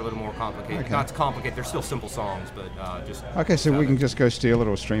arrangements are a little more complicated. Okay. Not complicated; they're still simple songs, but just Okay, so we can just go steal it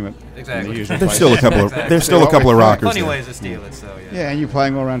or stream it. in Exactly. the usual There's places. still a couple of Exactly. there's still a couple of rockers plenty there. ways to steal it. So yeah, Yeah, and you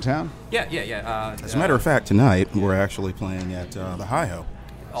playing all around town? yeah. As a matter of fact, tonight we're actually playing at the Hi-Ho.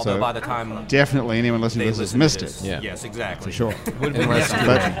 although so by the time Definitely anyone listening they to this has listen to missed this, it. Yeah. yes, exactly, For sure. Unless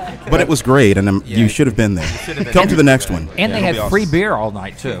But it was great, and you should have been there. have been Come to there. the next one. And they It'll had be awesome. free beer all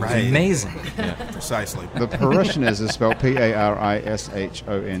night too. It was Right. amazing. Precisely. The Parishioners is spelled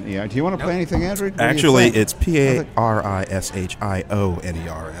P-A-R-I-S-H-O-N-E-R. Do you want to play anything, Andrew? What do you Actually, think? it's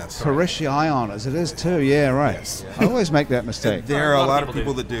P-A-R-I-S-H-I-O-N-E-R-S. Parishioners. It is too. Yeah, right. Yes. I always make that mistake. There are a lot of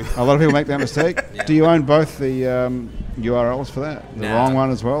people that do. A lot of people make that mistake. Do you own both the URLs for that? The Nah. wrong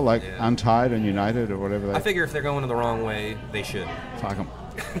one as well, like Yeah. Untied and United or whatever they I figure if they're going the wrong way, they should. fuck them.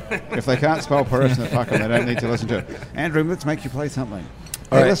 If they can't spell parishioner, fuck them. They don't need to listen to it. Andrew, let's make you play something.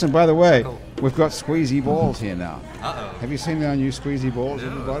 Hey, right. listen, by the way, we've got squeezy balls here now. Uh-oh. Have you seen our new squeezy balls,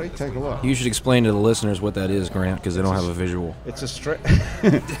 everybody? Take a look. you should explain to the listeners what that is, Grant, because they don't have a visual. It's a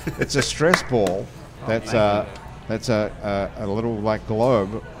it's a stress ball that's a little like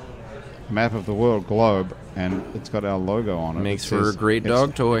globe map of the world globe, and it's got our logo on it. Makes It for a says great it's-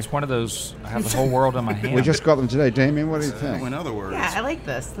 dog toy. It's one of those. I have the whole world in my hand. We just got them today. Damien, what do you So, think? in other words, Yeah, I like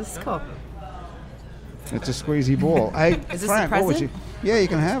this. This is cool. It's a squeezy ball. Hey, Is this a Frank, what would you? present? Yeah, you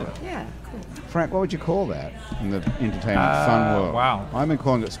can have it. Yeah, cool. Frank, what would you call that in the entertainment fun world? wow. I've been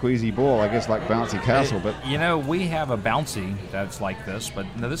calling it squeezy ball. I guess like bouncy castle, but You know, we have a bouncy that's like this, but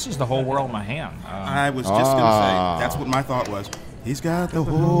no, this is the whole world in my hand. I was just going to Ah. say, that's what my thought was. He's got the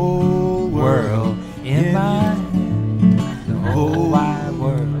whole world in my the whole wide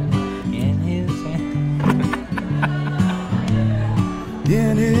world in his hand.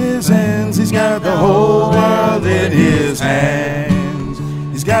 in his hands. He's got the whole world in his hands.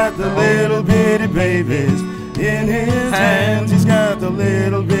 He's got the little bitty babies in his hands. He's got the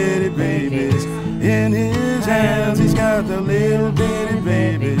little bitty babies in his hands. He's got the little bitty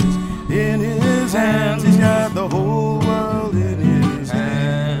babies in his hands. He's got the whole world in his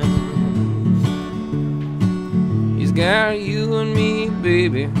hands. He's got you and me,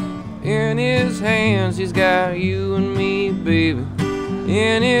 baby, in his hands. He's got you and me, baby,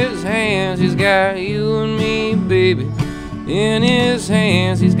 in his hands. He's got you and me, baby, in his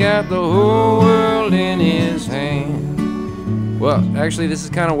hands. He's got the whole world in his hands. Well, actually, this is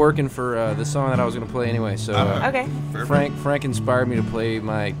kind of working for the song that I was going to play anyway. So, Okay. Frank inspired me to play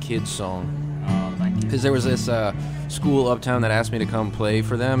my kids' song. Oh, thank you. Because there was this school uptown that asked me to come play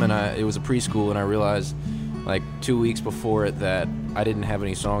for them, and it was a preschool, and I realized like 2 weeks before it that I didn't have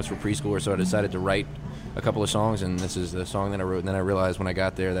any songs for preschoolers, so I decided to write a couple of songs, and this is the song that I wrote. And then I realized when I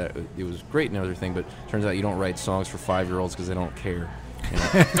got there that it was great and everything, but turns out you don't write songs for 5-year-olds because they don't care. You know?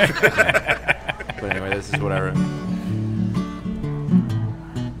 But anyway, this is what I wrote.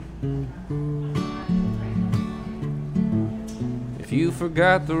 If you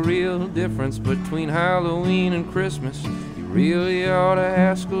forgot the real difference between Halloween and Christmas, you really ought to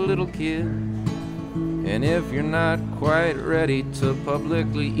ask a little kid. And if you're not quite ready to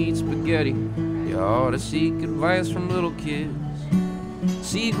publicly eat spaghetti, you ought to seek advice from little kids.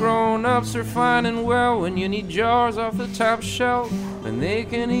 See, grown-ups are fine and well when you need jars off the top shelf, and they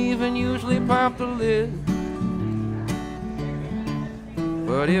can even usually pop the lid.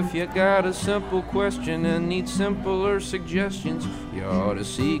 But if you got a simple question and need simpler suggestions, you ought to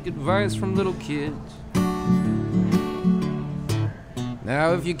seek advice from little kids.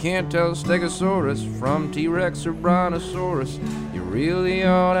 Now if you can't tell Stegosaurus from T-Rex or Brontosaurus, you really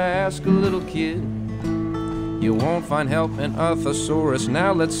ought to ask a little kid. You won't find help in a thesaurus.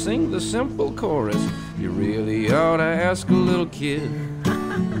 Now let's sing the simple chorus. You really ought to ask a little kid.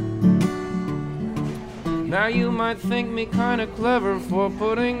 Now you might think me kinda clever for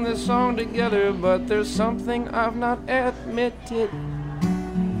putting this song together, but there's something I've not admitted.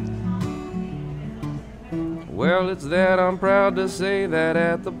 Well, it's that I'm proud to say that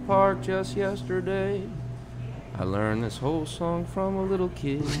at the park just yesterday, I learned this whole song from a little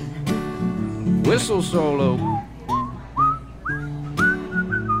kid. Whistle solo.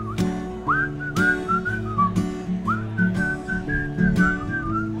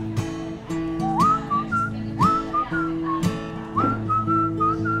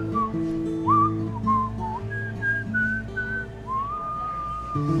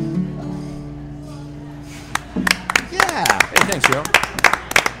 Thanks, Joe.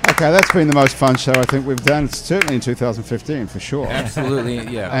 okay, that's been the most fun show I think we've done, certainly in 2015 for sure. Absolutely,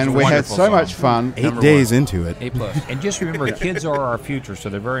 yeah. And we had wonderful so song. much fun. 8 days into it. A+. And just remember, kids are our future, so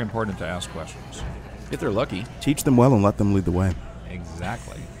they're very important to ask questions. If they're lucky. Teach them well and let them lead the way.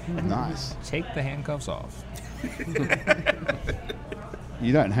 Exactly. Nice. Take the handcuffs off.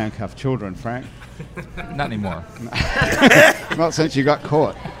 You don't handcuff children, Frank. Not anymore. Not since you got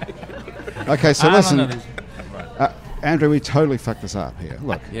caught. Okay, so I don't listen. know these- Andrew, we totally fucked this up here.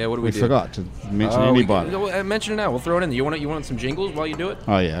 Look, Yeah, what did we do? forgot to mention anybody. Mention it now. We'll throw it in. You want some jingles while you do it?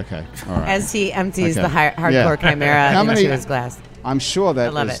 Oh yeah, okay, all right. As he empties Okay. the hardcore Yeah. chimera How into many- his glass. I'm sure that I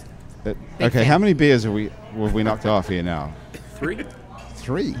love is- it. that- Big okay, fan. how many beers have we knocked off here now? 3?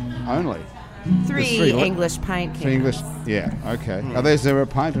 3 only. Three three, what? English pint cans. 3 English. Yeah. Okay. Is there a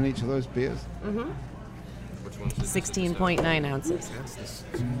pint in each of those beers? 16.9 ounces.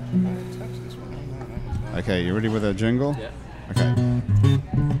 Okay, you ready with a jingle? Yeah. Okay.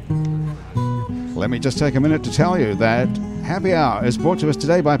 Let me just take a minute to tell you that Happy Hour is brought to us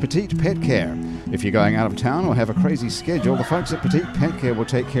today by Petite Pet Care. If you're going out of town or have a crazy schedule, the folks at Petite Pet Care will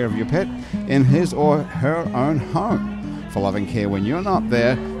take care of your pet in his or her own home. For loving care when you're not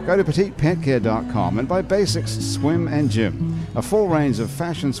there, go to petitepetcare.com and buy Basics Swim and Gym, a full range of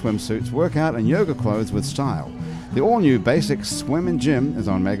fashion swimsuits, workout and yoga clothes with style. The all-new Basics Swim and Gym is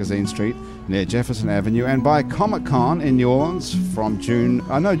on Magazine Street, near Jefferson Avenue, and by Comic Con in New Orleans from January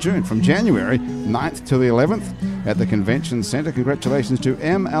 9th to the 11th at the Convention Center. Congratulations to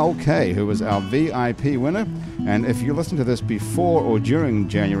MLK, who was our VIP winner. And if you listen to this before or during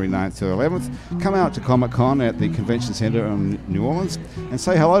January 9th to the 11th, come out to Comic Con at the Convention Center in New Orleans and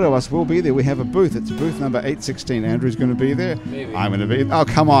say hello to us. We'll be there. We have a booth. It's booth number 816. Andrew's going to be there. Maybe. I'm going to be. Oh,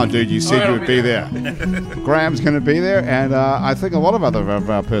 come on, dude. You said you would be there. Graham's going to be there. And I think a lot of other of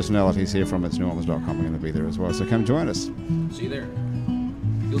our personalities here from itsneworleans.com are going to be there as well. So come join us. See you there.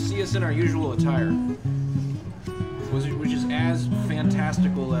 You'll see us in our usual attire, which is as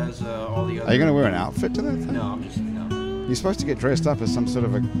fantastical as all the other. Are you going to wear an outfit to that thing? No, I'm just no. You're supposed to get dressed up as some sort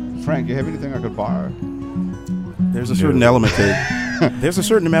of a... Frank, you have anything I could borrow? There's a certain element to... There's a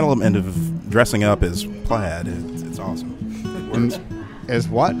certain element of dressing up as plaid. It's awesome. It works. As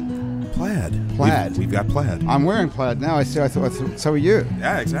what? Plaid. Plaid. We've got plaid. I'm wearing plaid now. I thought so are you.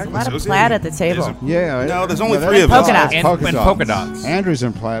 Yeah, exactly. A lot So of is plaid he. at the table. Yeah. No, there's only that- three of Polka us. dots. And polka dots. Andrew's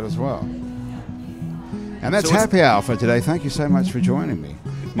in plaid as well. And that's So it's- Happy Hour for today. Thank you so much for joining me.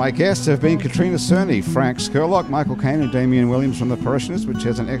 My guests have been Katrina Cerny, Frank Skurlock, Michael Caine, and Damian Williams from The Parishioners, which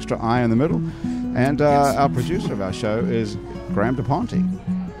has an extra eye in the middle. And our producer of our show is Graham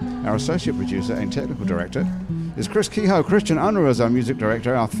DePonte. Our associate producer and technical director is Chris Kehoe. Christian Unruh is our music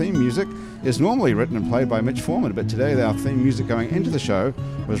director. Our theme music is normally written and played by Mitch Foreman, but today our theme music going into the show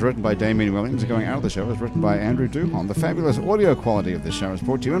was written by Damian Williams, and going out of the show was written by Andrew Duhon. The fabulous audio quality of this show is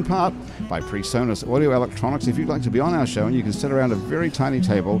brought to you in part by PreSonus Audio Electronics. If you'd like to be on our show, and you can sit around a very tiny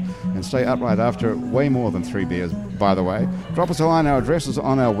table and stay upright after way more than 3 beers, by the way, drop us a line. Our address is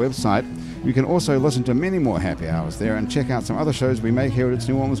on our website. You can also listen to many more happy hours there and check out some other shows we make here at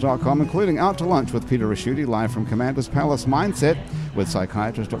itsneworleans.com, including Out to Lunch with Peter Raschuti, live from Commander's Palace, Mindset with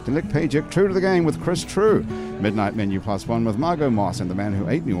psychiatrist Dr. Nick Pajic, True to the Game with Chris True, Midnight Menu +1 with Margot Moss and the Man Who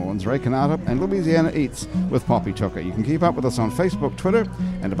Ate New Orleans, Ray Canada, and Louisiana Eats with Poppy Tucker. You can keep up with us on Facebook, Twitter,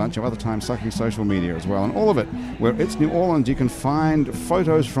 and a bunch of other time-sucking social media as well. And all of it, where It's New Orleans, you can find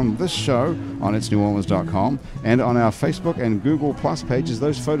photos from this show on itsneworleans.com and on our Facebook and Google Plus pages.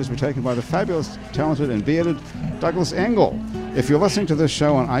 Those photos were taken by the fabulous, talented, and bearded Douglas Engel. If you're listening to this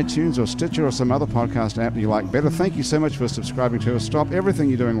show on iTunes or Stitcher or some other podcast app you like better, thank you so much for subscribing to us. Stop everything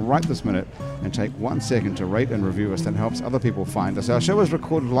you're doing right this minute and take 1 second to rate and review us. That helps other people find us. Our show is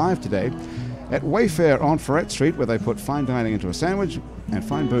recorded live today at Wayfair on Ferret Street, where they put fine dining into a sandwich and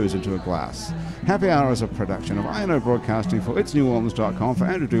fine booze into a glass. Happy Hour is a production of INO Broadcasting for itsneworleans.com, for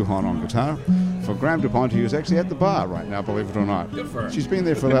Andrew Duhon on guitar, for Graham DePonte, who's actually at the bar right now, believe it or not. Good for her. She's been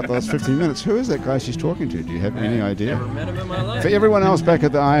there for about the last 15 minutes. Who is that guy she's talking to? Do you have any idea? Never met him in my life. For everyone else back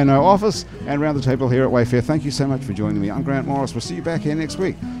at the INO office and around the table here at Wayfair, thank you so much for joining me. I'm Grant Morris. We'll see you back here next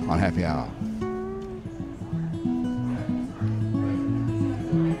week on Happy Hour.